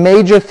 one of the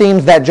major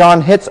themes that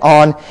John hits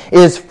on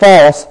is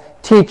false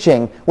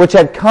teaching, which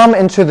had come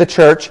into the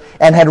church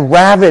and had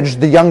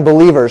ravaged the young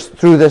believers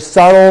through this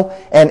subtle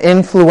and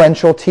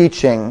influential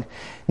teaching,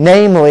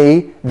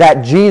 namely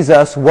that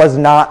Jesus was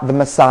not the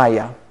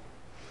Messiah.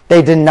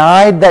 They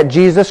denied that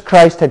Jesus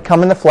Christ had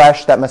come in the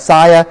flesh, that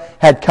Messiah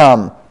had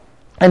come.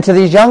 And to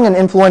these young and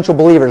influential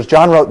believers,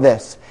 John wrote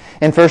this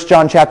in 1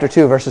 John chapter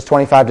 2, verses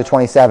 25 to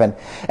 27.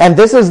 And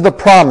this is the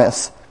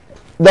promise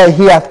that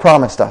he hath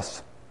promised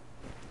us,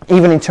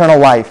 even eternal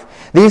life.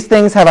 These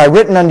things have I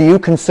written unto you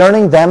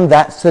concerning them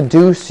that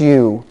seduce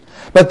you.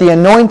 But the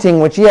anointing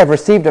which ye have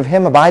received of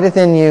him abideth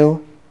in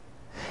you,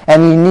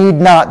 and ye need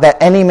not that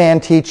any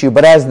man teach you.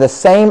 But as the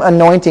same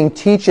anointing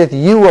teacheth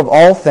you of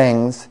all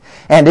things,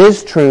 and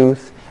is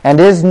truth, and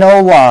is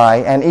no lie,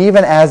 and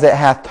even as it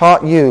hath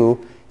taught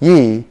you,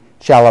 ye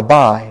shall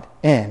abide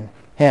in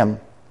him.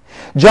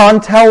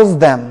 John tells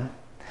them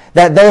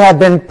that they have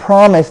been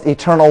promised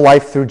eternal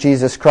life through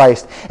Jesus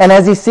Christ. And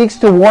as he seeks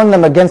to warn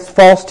them against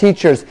false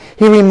teachers,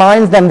 he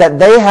reminds them that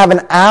they have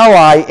an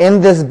ally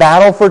in this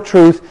battle for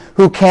truth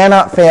who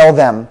cannot fail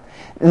them.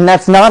 And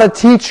that's not a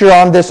teacher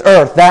on this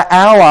earth. That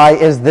ally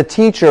is the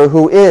teacher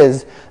who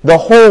is the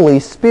Holy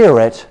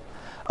Spirit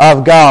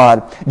of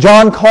God.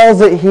 John calls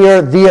it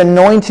here the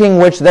anointing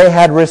which they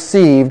had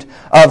received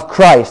of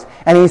Christ.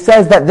 And he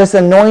says that this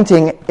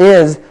anointing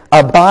is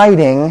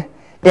abiding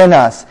in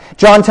us.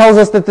 John tells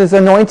us that this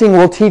anointing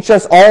will teach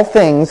us all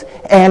things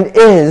and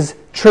is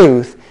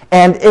truth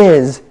and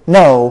is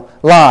no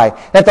lie.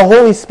 That the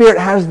Holy Spirit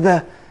has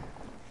the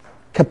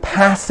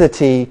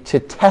capacity to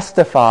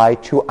testify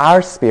to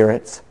our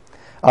spirits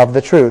of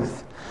the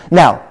truth.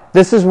 Now,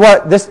 this is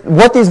what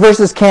these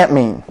verses can't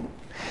mean.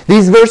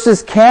 These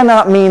verses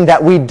cannot mean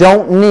that we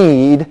don't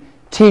need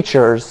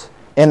teachers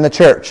in the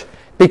church.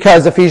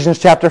 Because Ephesians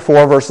chapter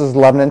 4, verses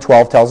 11 and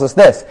 12 tells us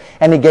this.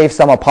 And he gave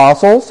some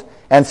apostles,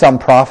 and some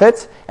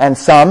prophets, and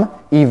some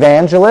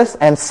evangelists,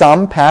 and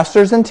some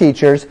pastors and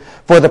teachers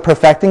for the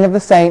perfecting of the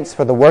saints,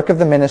 for the work of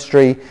the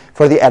ministry,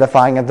 for the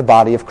edifying of the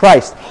body of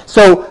Christ.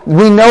 So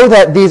we know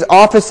that these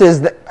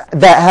offices that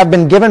have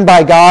been given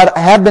by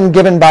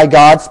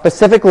God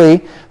specifically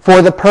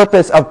for the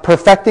purpose of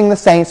perfecting the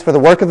saints, for the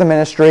work of the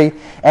ministry,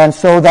 and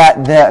so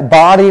that the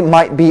body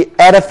might be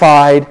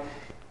edified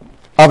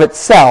of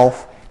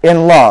itself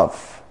in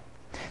love.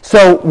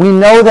 So we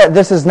know that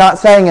this is not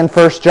saying in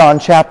 1 John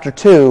chapter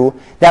 2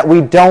 that we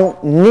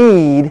don't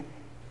need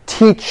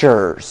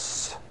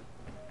teachers.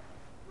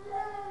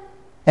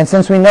 And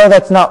since we know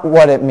that's not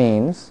what it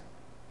means,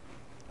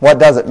 what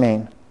does it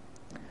mean?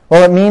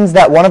 Well, it means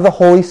that one of the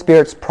Holy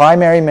Spirit's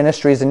primary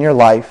ministries in your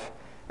life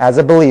as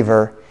a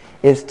believer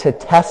is to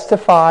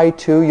testify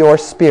to your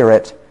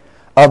spirit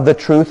of the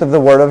truth of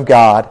the Word of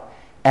God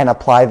and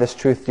apply this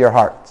truth to your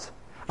hearts.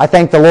 I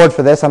thank the Lord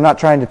for this. I'm not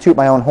trying to toot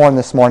my own horn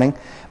this morning,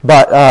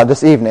 but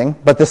this evening.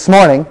 But this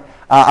morning,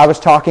 I was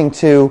talking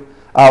to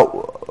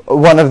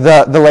one of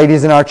the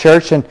ladies in our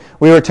church, and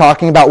we were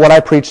talking about what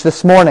I preached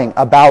this morning,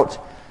 about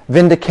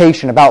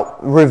vindication, about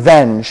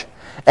revenge.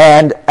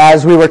 And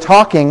as we were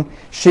talking,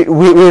 we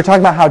were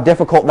talking about how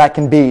difficult that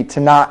can be to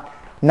not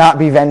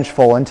be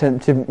vengeful and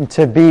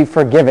to be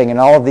forgiving and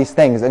all of these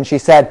things. And she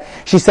said,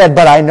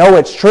 but I know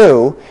it's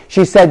true.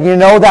 She said, you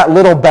know that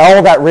little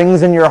bell that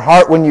rings in your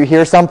heart when you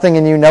hear something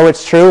and you know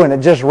it's true and it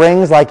just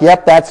rings like,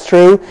 yep, that's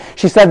true.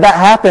 She said, that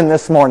happened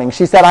this morning.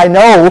 She said, I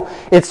know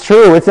it's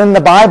true. It's in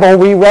the Bible.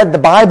 We read the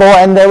Bible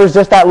and there was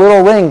just that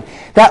little ring.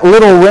 That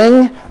little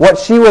ring, what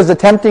she was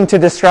attempting to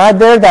describe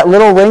there, that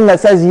little ring that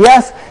says,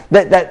 yes,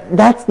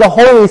 that's the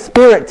Holy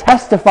Spirit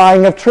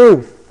testifying of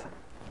truth.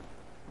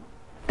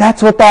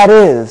 That's what that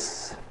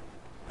is.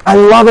 I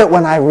love it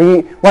when I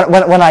read,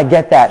 when I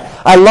get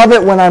that. I love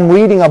it when I'm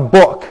reading a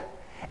book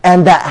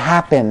and that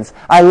happens.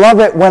 I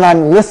love it when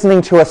I'm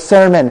listening to a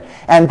sermon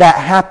and that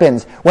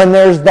happens. When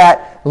there's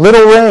that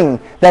little ring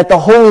that the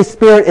Holy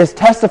Spirit is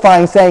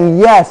testifying, saying,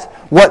 yes,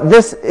 what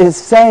this is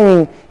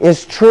saying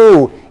is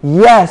true.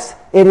 Yes,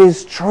 it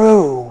is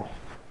true.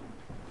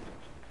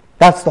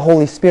 That's the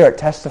Holy Spirit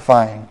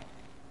testifying.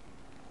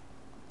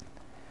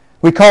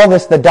 We call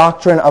this the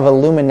doctrine of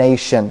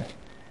illumination.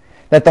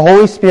 That the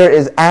Holy Spirit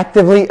is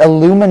actively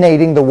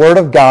illuminating the Word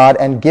of God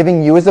and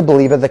giving you as a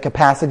believer the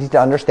capacity to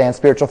understand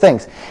spiritual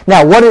things.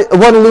 Now, what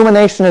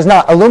illumination is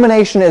not?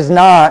 Illumination is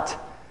not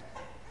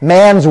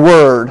man's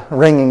word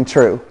ringing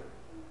true.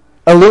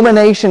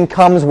 Illumination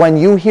comes when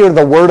you hear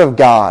the Word of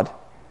God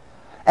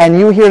and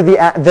you hear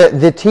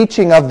the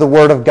teaching of the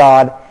Word of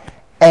God,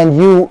 and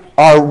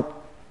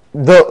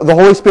the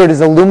Holy Spirit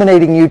is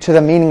illuminating you to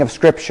the meaning of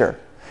Scripture.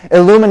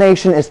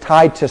 Illumination is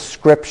tied to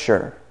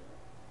Scripture.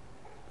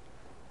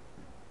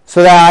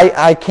 So that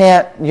I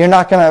can't, you're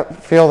not going to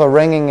feel the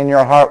ringing in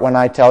your heart when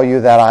I tell you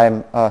that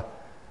I'm a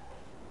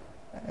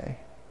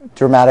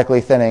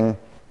dramatically thinning,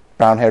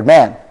 brown-haired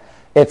man.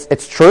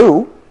 It's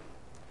true,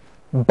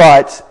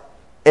 but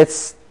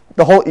it's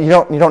the whole. You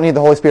don't need the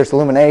Holy Spirit's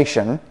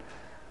illumination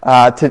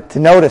to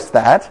notice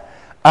that,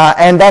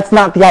 and that's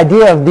not the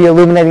idea of the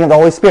illuminating of the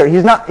Holy Spirit.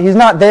 He's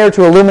not there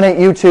to illuminate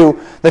you to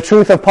the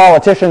truth of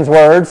politicians'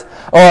 words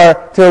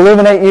or to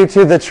illuminate you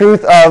to the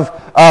truth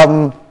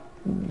of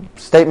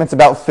statements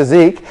about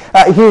physique.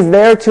 He's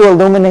there to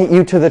illuminate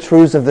you to the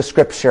truths of the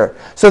Scripture.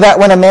 So that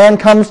when a man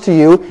comes to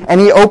you and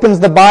he opens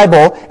the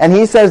Bible and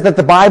he says that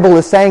the Bible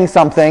is saying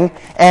something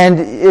and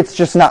it's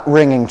just not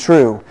ringing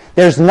true.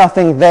 There's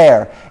nothing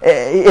there.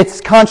 It's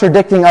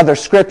contradicting other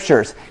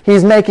Scriptures.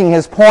 He's making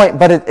his point,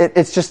 but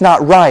it's just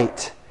not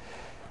right.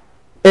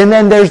 And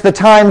then there's the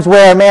times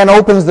where a man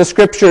opens the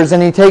Scriptures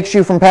and he takes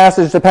you from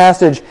passage to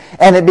passage,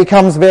 and it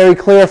becomes very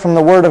clear from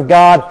the Word of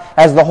God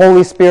as the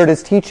Holy Spirit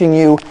is teaching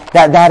you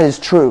that that is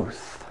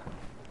truth.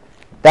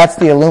 That's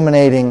the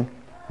illuminating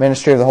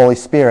ministry of the Holy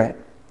Spirit.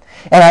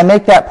 And I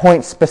make that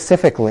point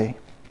specifically.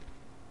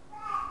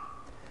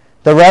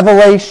 The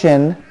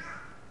revelation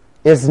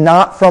is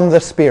not from the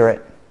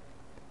Spirit.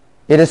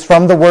 It is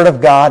from the Word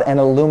of God and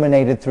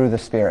illuminated through the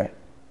Spirit.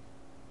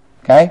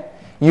 Okay?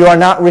 You are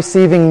not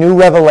receiving new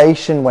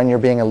revelation when you're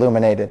being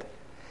illuminated.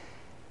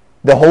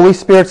 The Holy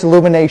Spirit's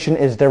illumination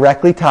is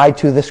directly tied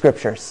to the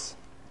Scriptures.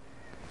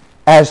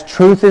 As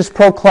truth is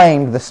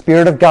proclaimed, the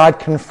Spirit of God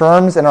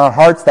confirms in our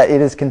hearts that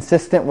it is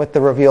consistent with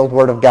the revealed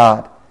Word of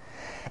God.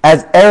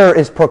 As error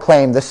is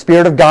proclaimed, the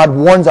Spirit of God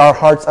warns our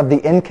hearts of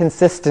the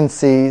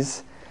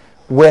inconsistencies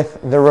with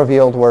the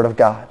revealed Word of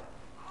God.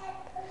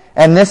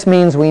 And this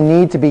means we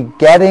need to be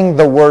getting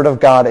the Word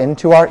of God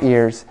into our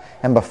ears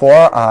and before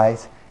our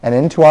eyes and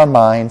into our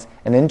minds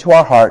and into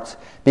our hearts,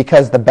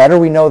 because the better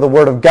we know the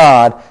Word of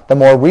God, the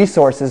more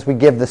resources we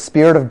give the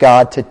Spirit of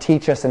God to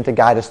teach us and to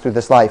guide us through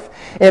this life.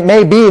 It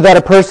may be that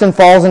a person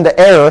falls into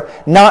error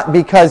not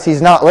because he's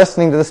not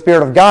listening to the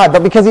Spirit of God,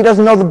 but because he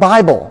doesn't know the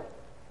Bible.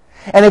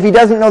 And if he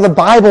doesn't know the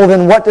Bible,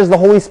 then what does the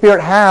Holy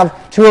Spirit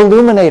have to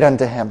illuminate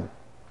unto him?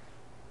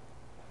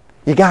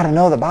 You got to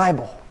know the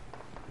Bible.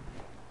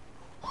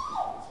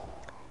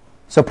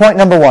 So point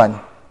number 1,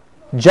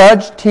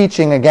 judge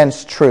teaching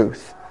against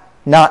truth,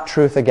 not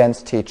truth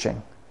against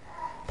teaching.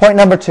 Point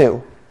number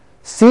 2,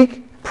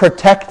 seek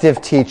protective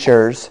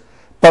teachers,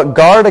 but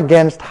guard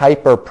against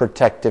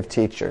hyper-protective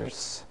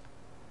teachers.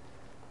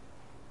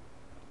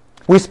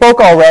 We spoke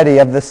already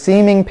of the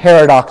seeming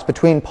paradox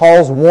between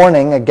Paul's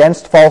warning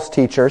against false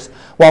teachers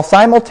while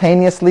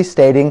simultaneously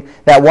stating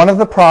that one of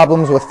the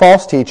problems with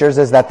false teachers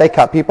is that they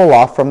cut people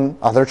off from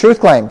other truth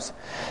claims.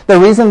 The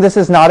reason this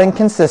is not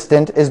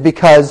inconsistent is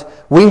because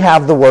we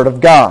have the Word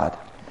of God.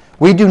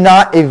 We do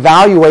not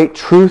evaluate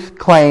truth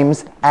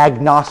claims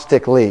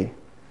agnostically.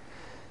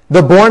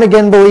 The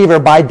born-again believer,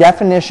 by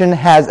definition,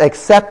 has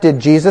accepted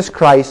Jesus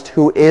Christ,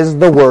 who is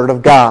the Word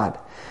of God.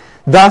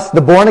 Thus,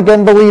 the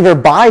born-again believer,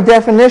 by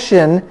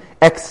definition,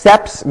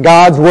 accepts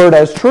God's Word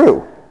as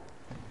true.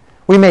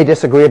 We may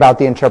disagree about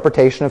the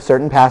interpretation of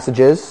certain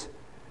passages,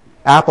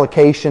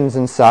 applications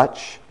and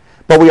such,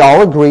 but we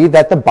all agree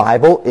that the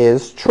Bible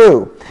is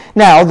true.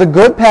 Now, the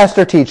good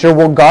pastor-teacher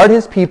will guard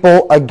his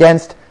people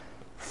against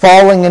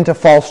falling into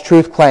false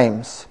truth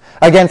claims,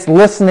 against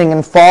listening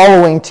and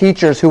following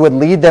teachers who would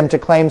lead them to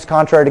claims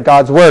contrary to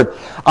God's Word.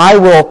 I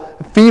will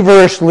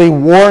feverishly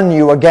warn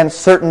you against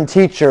certain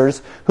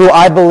teachers who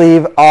I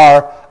believe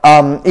are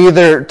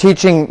either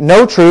teaching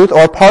no truth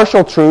or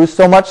partial truth,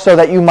 so much so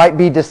that you might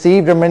be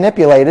deceived or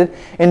manipulated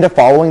into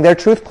following their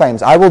truth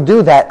claims. I will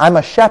do that. I'm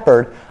a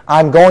shepherd.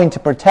 I'm going to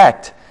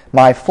protect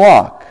my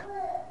flock.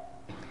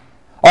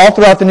 All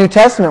throughout the New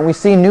Testament, we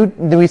see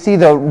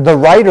the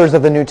writers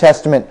of the New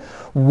Testament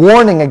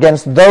warning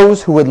against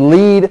those who would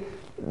lead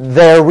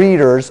their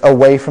readers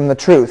away from the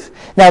truth.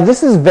 Now,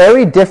 this is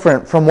very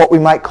different from what we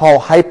might call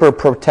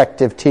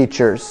hyper-protective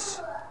teachers.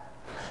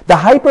 The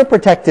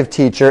hyper-protective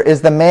teacher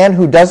is the man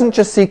who doesn't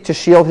just seek to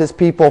shield his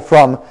people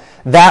from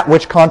that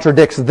which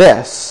contradicts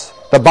this,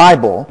 the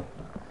Bible,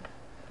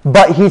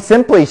 but he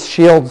simply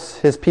shields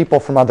his people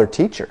from other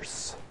teachers.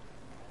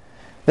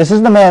 This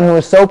is the man who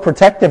is so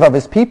protective of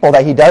his people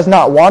that he does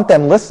not want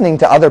them listening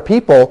to other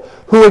people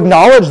who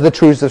acknowledge the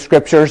truths of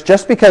Scriptures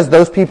just because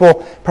those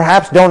people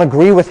perhaps don't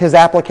agree with his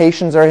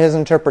applications or his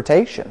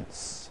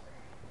interpretations.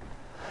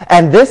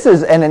 And this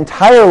is an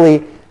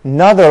entirely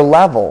another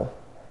level.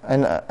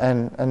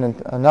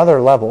 Another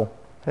level.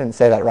 I didn't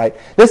say that right.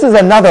 This is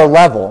another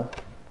level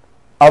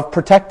of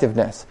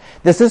protectiveness.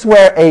 This is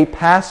where a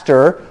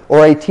pastor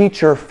or a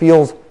teacher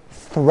feels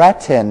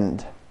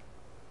threatened.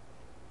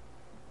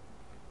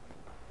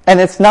 And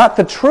it's not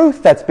the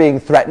truth that's being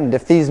threatened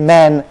if these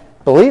men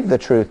believe the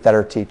truth that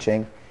are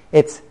teaching.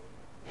 It's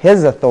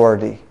his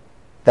authority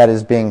that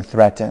is being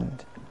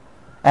threatened.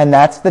 And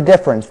that's the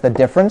difference. The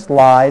difference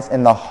lies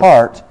in the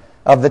heart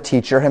of the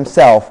teacher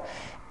himself.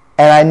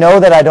 And I know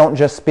that I don't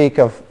just speak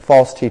of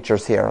false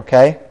teachers here,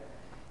 okay?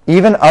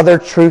 even other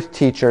truth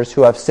teachers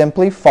who have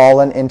simply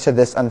fallen into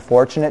this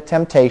unfortunate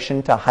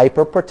temptation to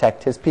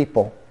hyper-protect his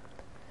people.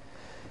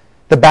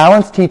 The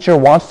balanced teacher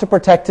wants to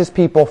protect his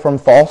people from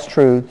false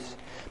truths,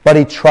 but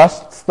he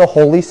trusts the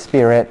Holy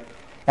Spirit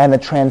and the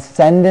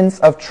transcendence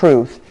of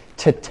truth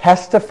to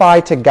testify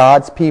to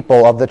God's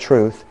people of the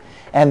truth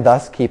and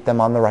thus keep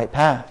them on the right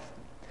path.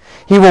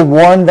 He will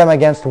warn them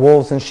against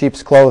wolves in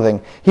sheep's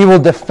clothing. He will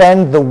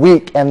defend the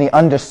weak and the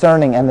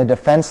undiscerning and the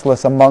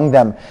defenseless among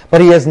them. But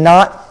he is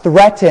not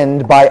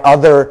threatened by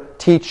other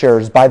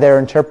teachers, by their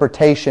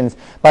interpretations,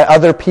 by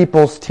other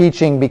people's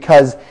teaching,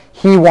 because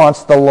he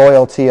wants the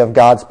loyalty of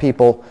God's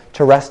people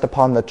to rest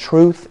upon the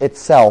truth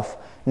itself,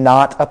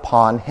 not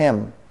upon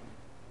him.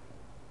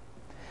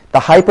 The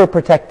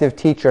hyperprotective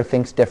teacher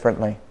thinks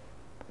differently.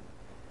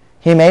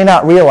 He may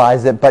not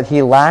realize it, but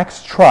he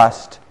lacks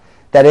trust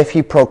that if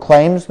he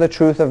proclaims the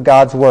truth of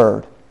God's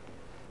Word,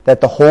 that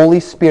the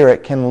Holy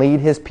Spirit can lead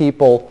his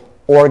people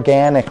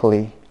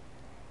organically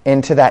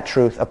into that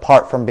truth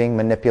apart from being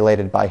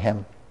manipulated by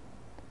him.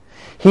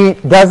 He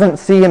doesn't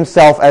see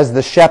himself as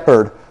the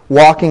shepherd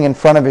walking in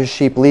front of his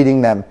sheep,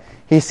 leading them.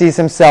 He sees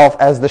himself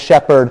as the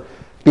shepherd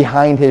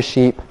behind his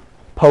sheep,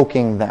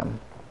 poking them.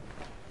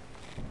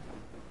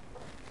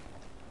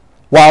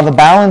 While the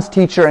balanced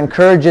teacher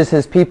encourages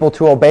his people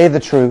to obey the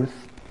truth,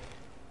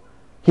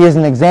 he is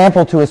an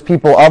example to his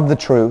people of the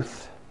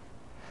truth.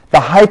 The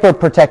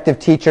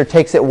hyperprotective teacher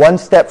takes it one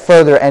step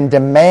further and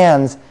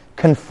demands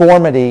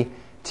conformity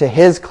to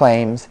his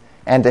claims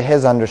and to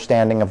his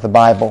understanding of the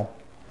Bible.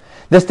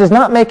 This does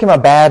not make him a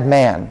bad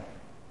man.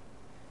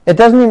 It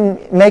doesn't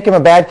even make him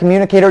a bad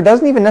communicator. It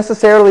doesn't even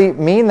necessarily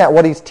mean that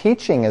what he's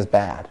teaching is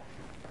bad.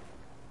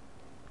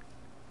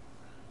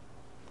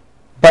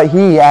 But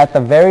he, at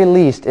the very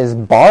least, is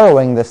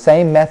borrowing the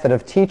same method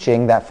of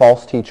teaching that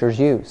false teachers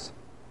use,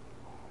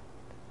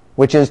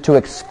 which is to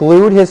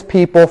exclude his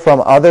people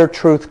from other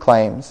truth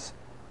claims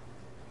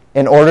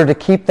in order to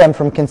keep them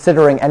from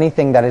considering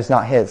anything that is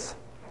not his.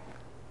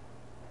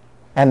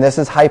 And this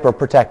is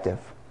hyper-protective.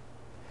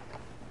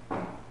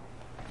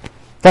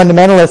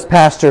 Fundamentalist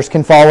pastors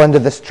can fall into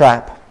this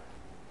trap,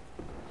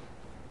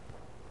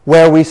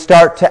 where we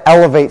start to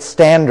elevate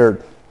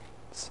standards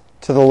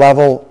to the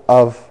level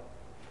of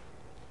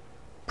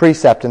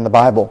precept in the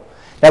Bible.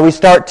 That we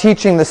start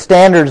teaching the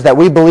standards that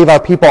we believe our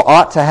people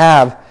ought to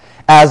have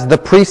as the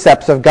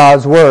precepts of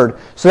God's Word,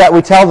 so that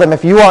we tell them,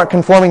 if you aren't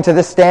conforming to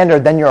this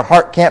standard, then your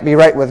heart can't be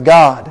right with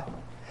God.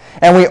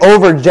 And we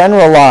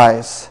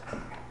overgeneralize,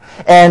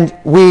 and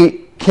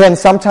we can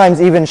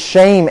sometimes even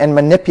shame and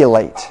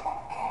manipulate.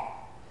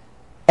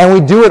 And we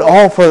do it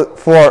all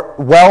for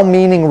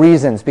well-meaning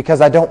reasons,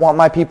 because I don't want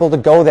my people to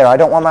go there. I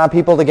don't want my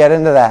people to get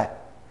into that.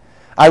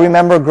 I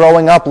remember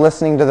growing up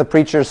listening to the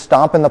preachers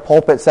stomp in the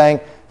pulpit saying,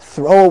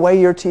 throw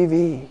away your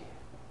TV.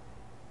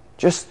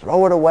 Just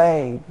throw it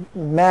away.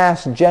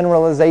 Mass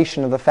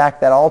generalization of the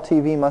fact that all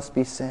TV must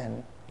be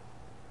sin.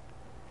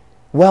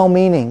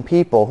 Well-meaning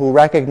people who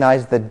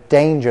recognize the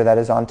danger that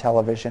is on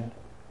television.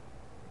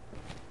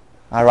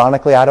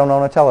 Ironically, I don't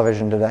own a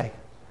television today.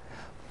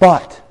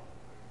 But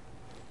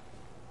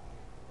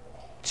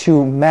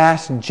to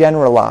mass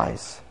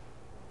generalize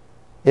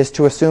is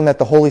to assume that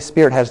the Holy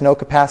Spirit has no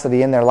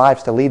capacity in their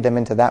lives to lead them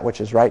into that which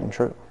is right and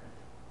true.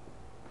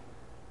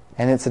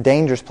 And it's a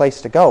dangerous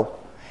place to go.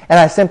 And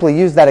I simply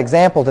use that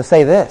example to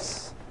say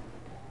this.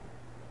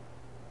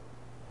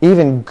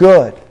 Even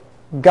good,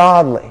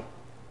 godly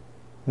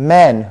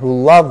men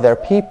who love their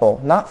people,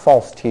 not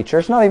false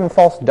teachers, not even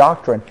false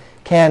doctrine,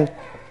 can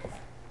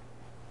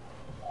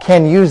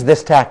use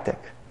this tactic.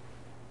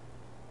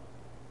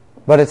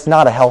 But it's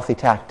not a healthy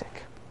tactic.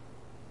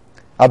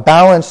 A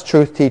balanced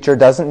truth teacher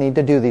doesn't need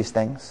to do these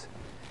things,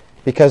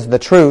 because the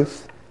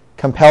truth,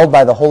 compelled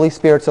by the Holy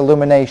Spirit's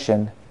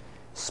illumination,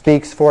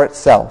 speaks for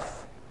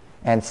itself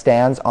and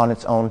stands on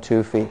its own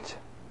 2 feet.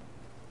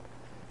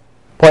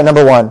 Point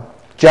number 1,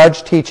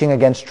 judge teaching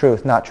against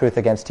truth, not truth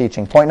against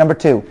teaching. Point number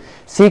 2,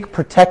 seek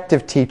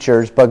protective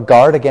teachers, but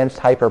guard against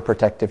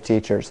hyperprotective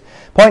teachers.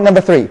 Point number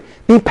 3,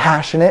 be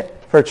passionate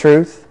for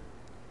truth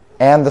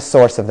and the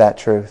source of that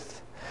truth.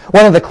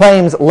 One of the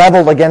claims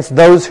leveled against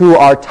those who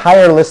are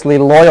tirelessly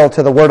loyal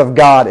to the Word of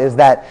God is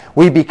that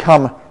we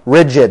become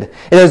rigid.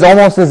 It is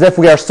almost as if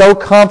we are so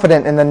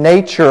confident in the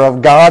nature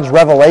of God's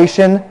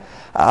revelation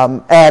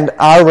and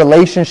our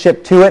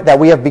relationship to it that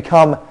we have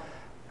become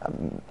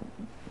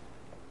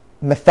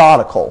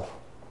methodical,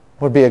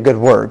 would be a good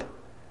word.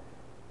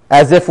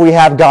 As if we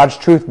have God's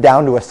truth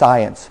down to a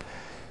science.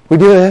 We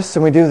do this,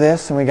 and we do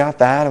this, and we got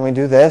that, and we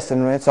do this,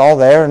 and it's all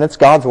there, and it's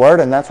God's Word,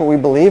 and that's what we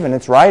believe, and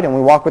it's right, and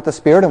we walk with the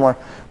Spirit, and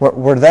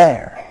we're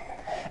there.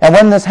 And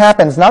when this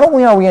happens, not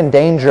only are we in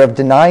danger of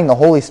denying the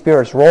Holy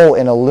Spirit's role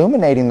in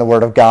illuminating the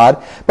Word of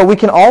God, but we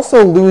can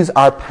also lose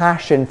our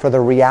passion for the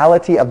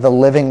reality of the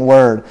living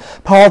Word.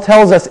 Paul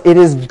tells us it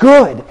is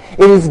good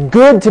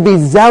to be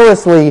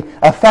zealously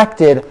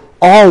affected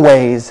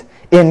always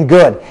in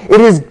good.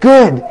 It is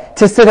good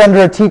to sit under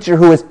a teacher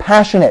who is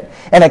passionate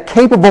and a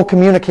capable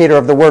communicator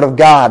of the Word of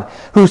God,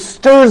 who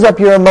stirs up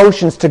your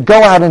emotions to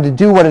go out and to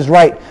do what is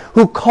right,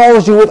 who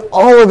calls you with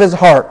all of his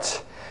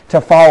heart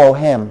to follow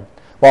him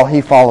while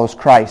he follows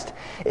Christ.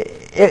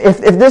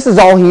 If this is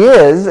all he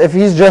is, if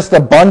he's just a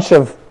bunch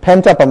of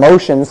pent-up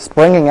emotions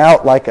springing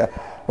out like a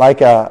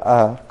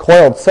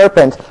coiled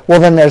serpent, well,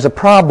 then there's a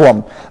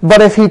problem.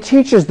 But if he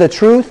teaches the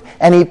truth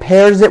and he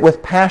pairs it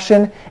with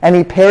passion and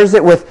he pairs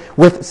it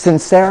with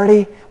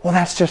sincerity, well,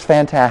 that's just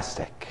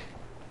fantastic.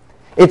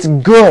 It's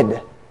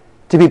good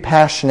to be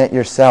passionate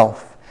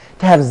yourself,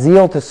 to have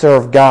zeal to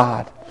serve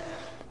God.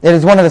 It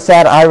is one of the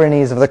sad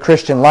ironies of the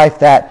Christian life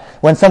that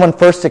when someone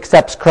first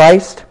accepts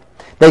Christ,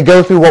 they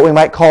go through what we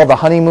might call the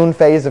honeymoon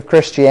phase of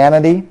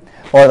Christianity,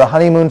 or the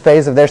honeymoon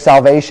phase of their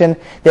salvation.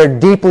 They're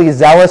deeply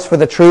zealous for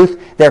the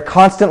truth. They're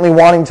constantly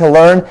wanting to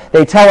learn.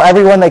 They tell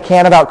everyone they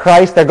can about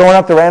Christ. They're going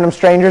up to random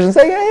strangers and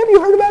saying, hey, have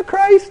you heard about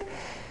Christ?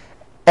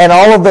 And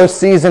all of those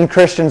seasoned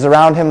Christians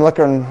around him look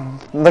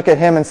at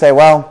him and say,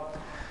 well,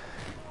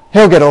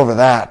 he'll get over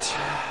that.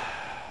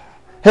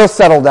 He'll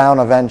settle down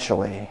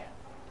eventually.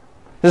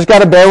 Just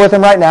got to bear with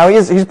him right now.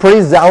 He's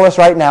pretty zealous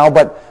right now,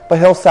 but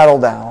he'll settle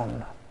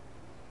down.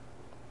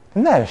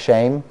 Isn't that a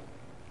shame?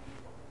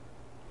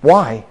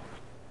 Why?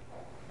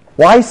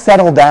 Why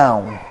settle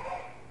down?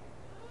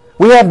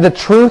 We have the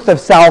truth of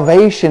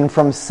salvation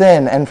from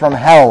sin and from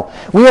hell.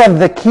 We have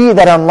the key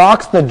that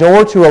unlocks the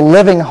door to a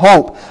living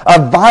hope,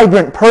 a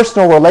vibrant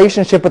personal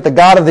relationship with the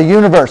God of the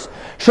universe.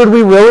 Should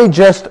we really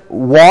just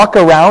walk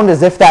around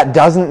as if that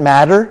doesn't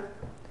matter?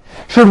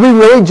 Should we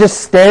really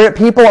just stare at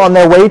people on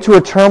their way to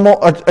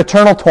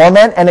eternal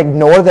torment and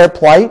ignore their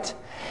plight?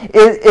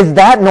 Is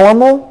that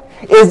normal?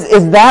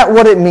 Is that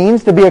what it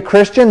means to be a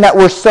Christian? That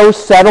we're so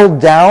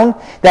settled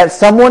down that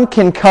someone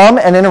can come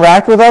and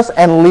interact with us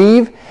and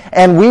leave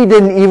and we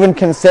didn't even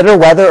consider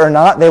whether or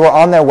not they were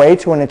on their way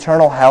to an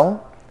eternal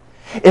hell?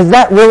 Is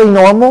that really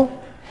normal?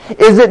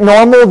 Is it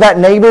normal that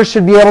neighbors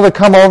should be able to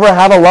come over,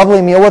 have a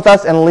lovely meal with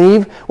us, and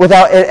leave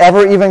without it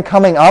ever even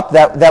coming up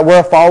that we're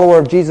a follower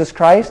of Jesus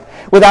Christ?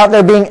 Without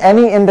there being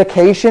any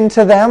indication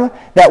to them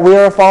that we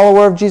are a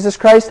follower of Jesus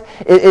Christ?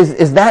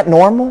 Is that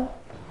normal?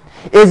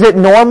 Is it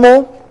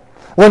normal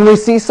when we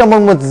see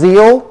someone with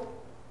zeal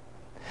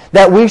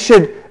that we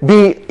should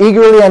be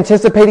eagerly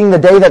anticipating the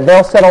day that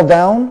they'll settle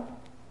down?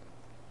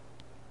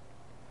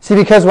 See,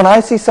 because when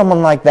I see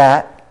someone like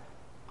that,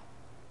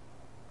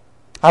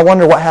 I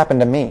wonder what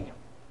happened to me.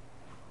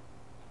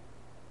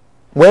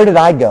 Where did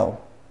I go?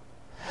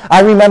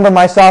 I remember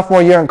my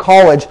sophomore year in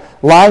college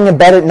lying in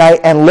bed at night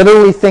and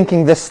literally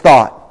thinking this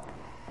thought: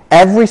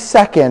 every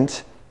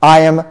second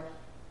I am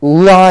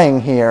lying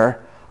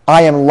here,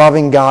 I am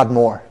loving God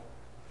more.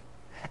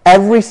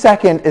 Every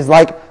second is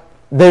like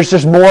there's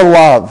just more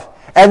love.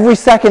 Every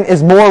second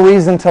is more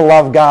reason to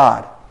love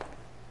God.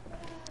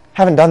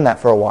 Haven't done that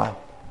for a while.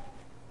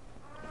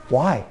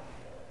 Why?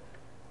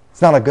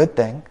 It's not a good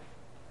thing.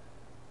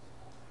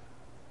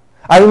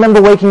 I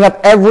remember waking up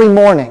every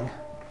morning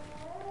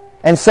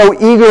and so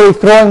eagerly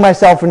throwing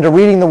myself into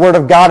reading the Word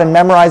of God and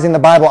memorizing the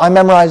Bible. I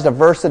memorized a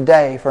verse a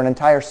day for an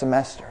entire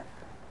semester.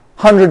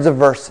 Hundreds of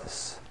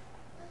verses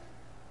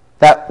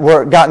that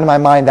got into my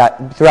mind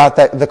throughout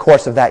the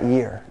course of that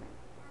year.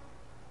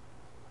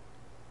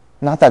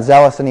 Not that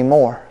zealous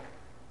anymore.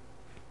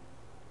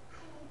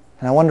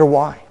 And I wonder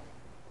why.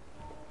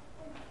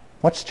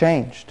 What's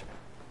changed?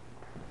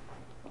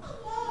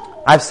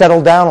 I've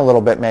settled down a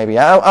little bit maybe.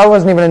 I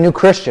wasn't even a new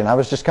Christian. I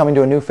was just coming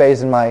to a new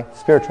phase in my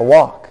spiritual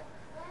walk.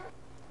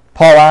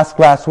 Paul asked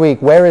last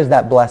week, where is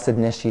that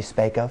blessedness ye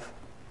spake of?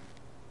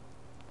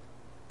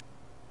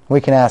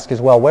 We can ask as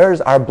well, where is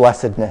our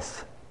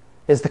blessedness?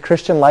 Is the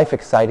Christian life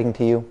exciting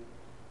to you?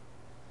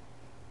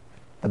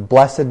 The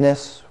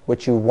blessedness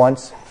which you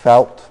once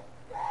felt,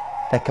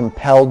 that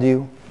compelled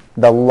you,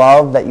 the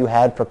love that you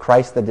had for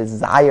Christ, the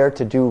desire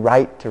to do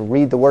right, to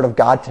read the Word of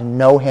God, to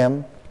know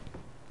Him,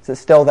 is it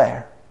still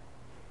there?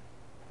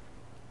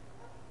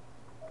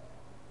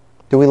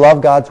 Do we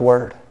love God's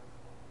Word?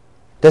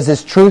 Does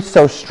His truth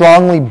so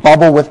strongly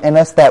bubble within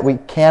us that we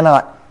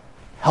cannot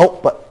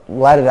help but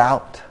let it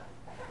out?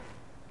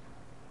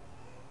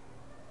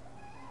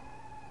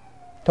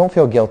 Don't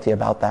feel guilty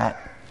about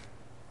that.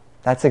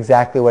 That's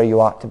exactly where you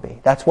ought to be.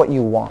 That's what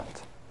you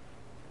want.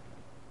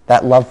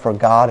 That love for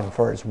God and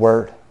for His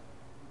Word,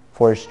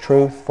 for His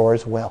truth, for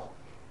His will.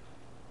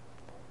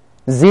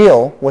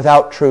 Zeal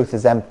without truth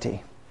is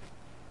empty.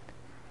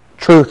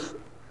 Truth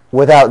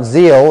without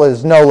zeal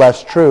is no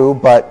less true,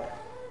 but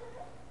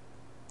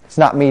it's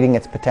not meeting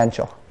its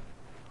potential.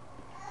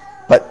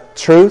 But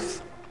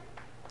truth,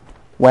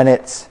 when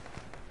it's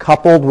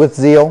coupled with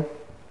zeal,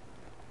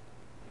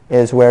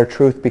 is where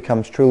truth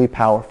becomes truly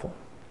powerful,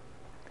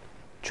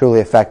 truly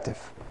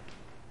effective.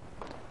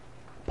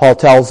 Paul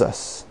tells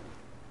us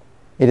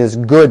it is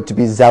good to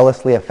be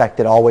zealously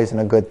affected always in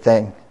a good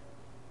thing.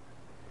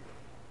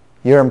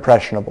 You're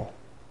impressionable.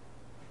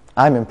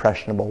 I'm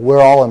impressionable.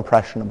 We're all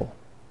impressionable.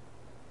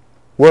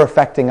 We're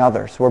affecting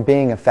others. We're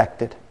being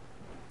affected.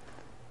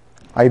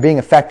 Are you being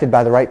affected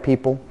by the right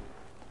people?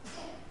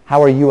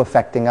 How are you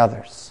affecting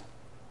others?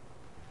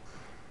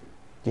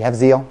 Do you have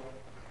zeal?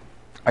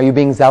 Are you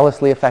being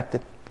zealously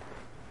affected?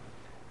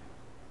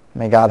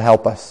 May God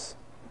help us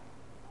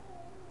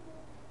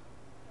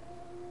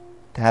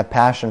to have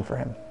passion for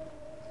Him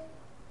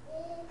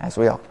as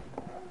we ought.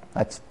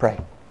 Let's pray.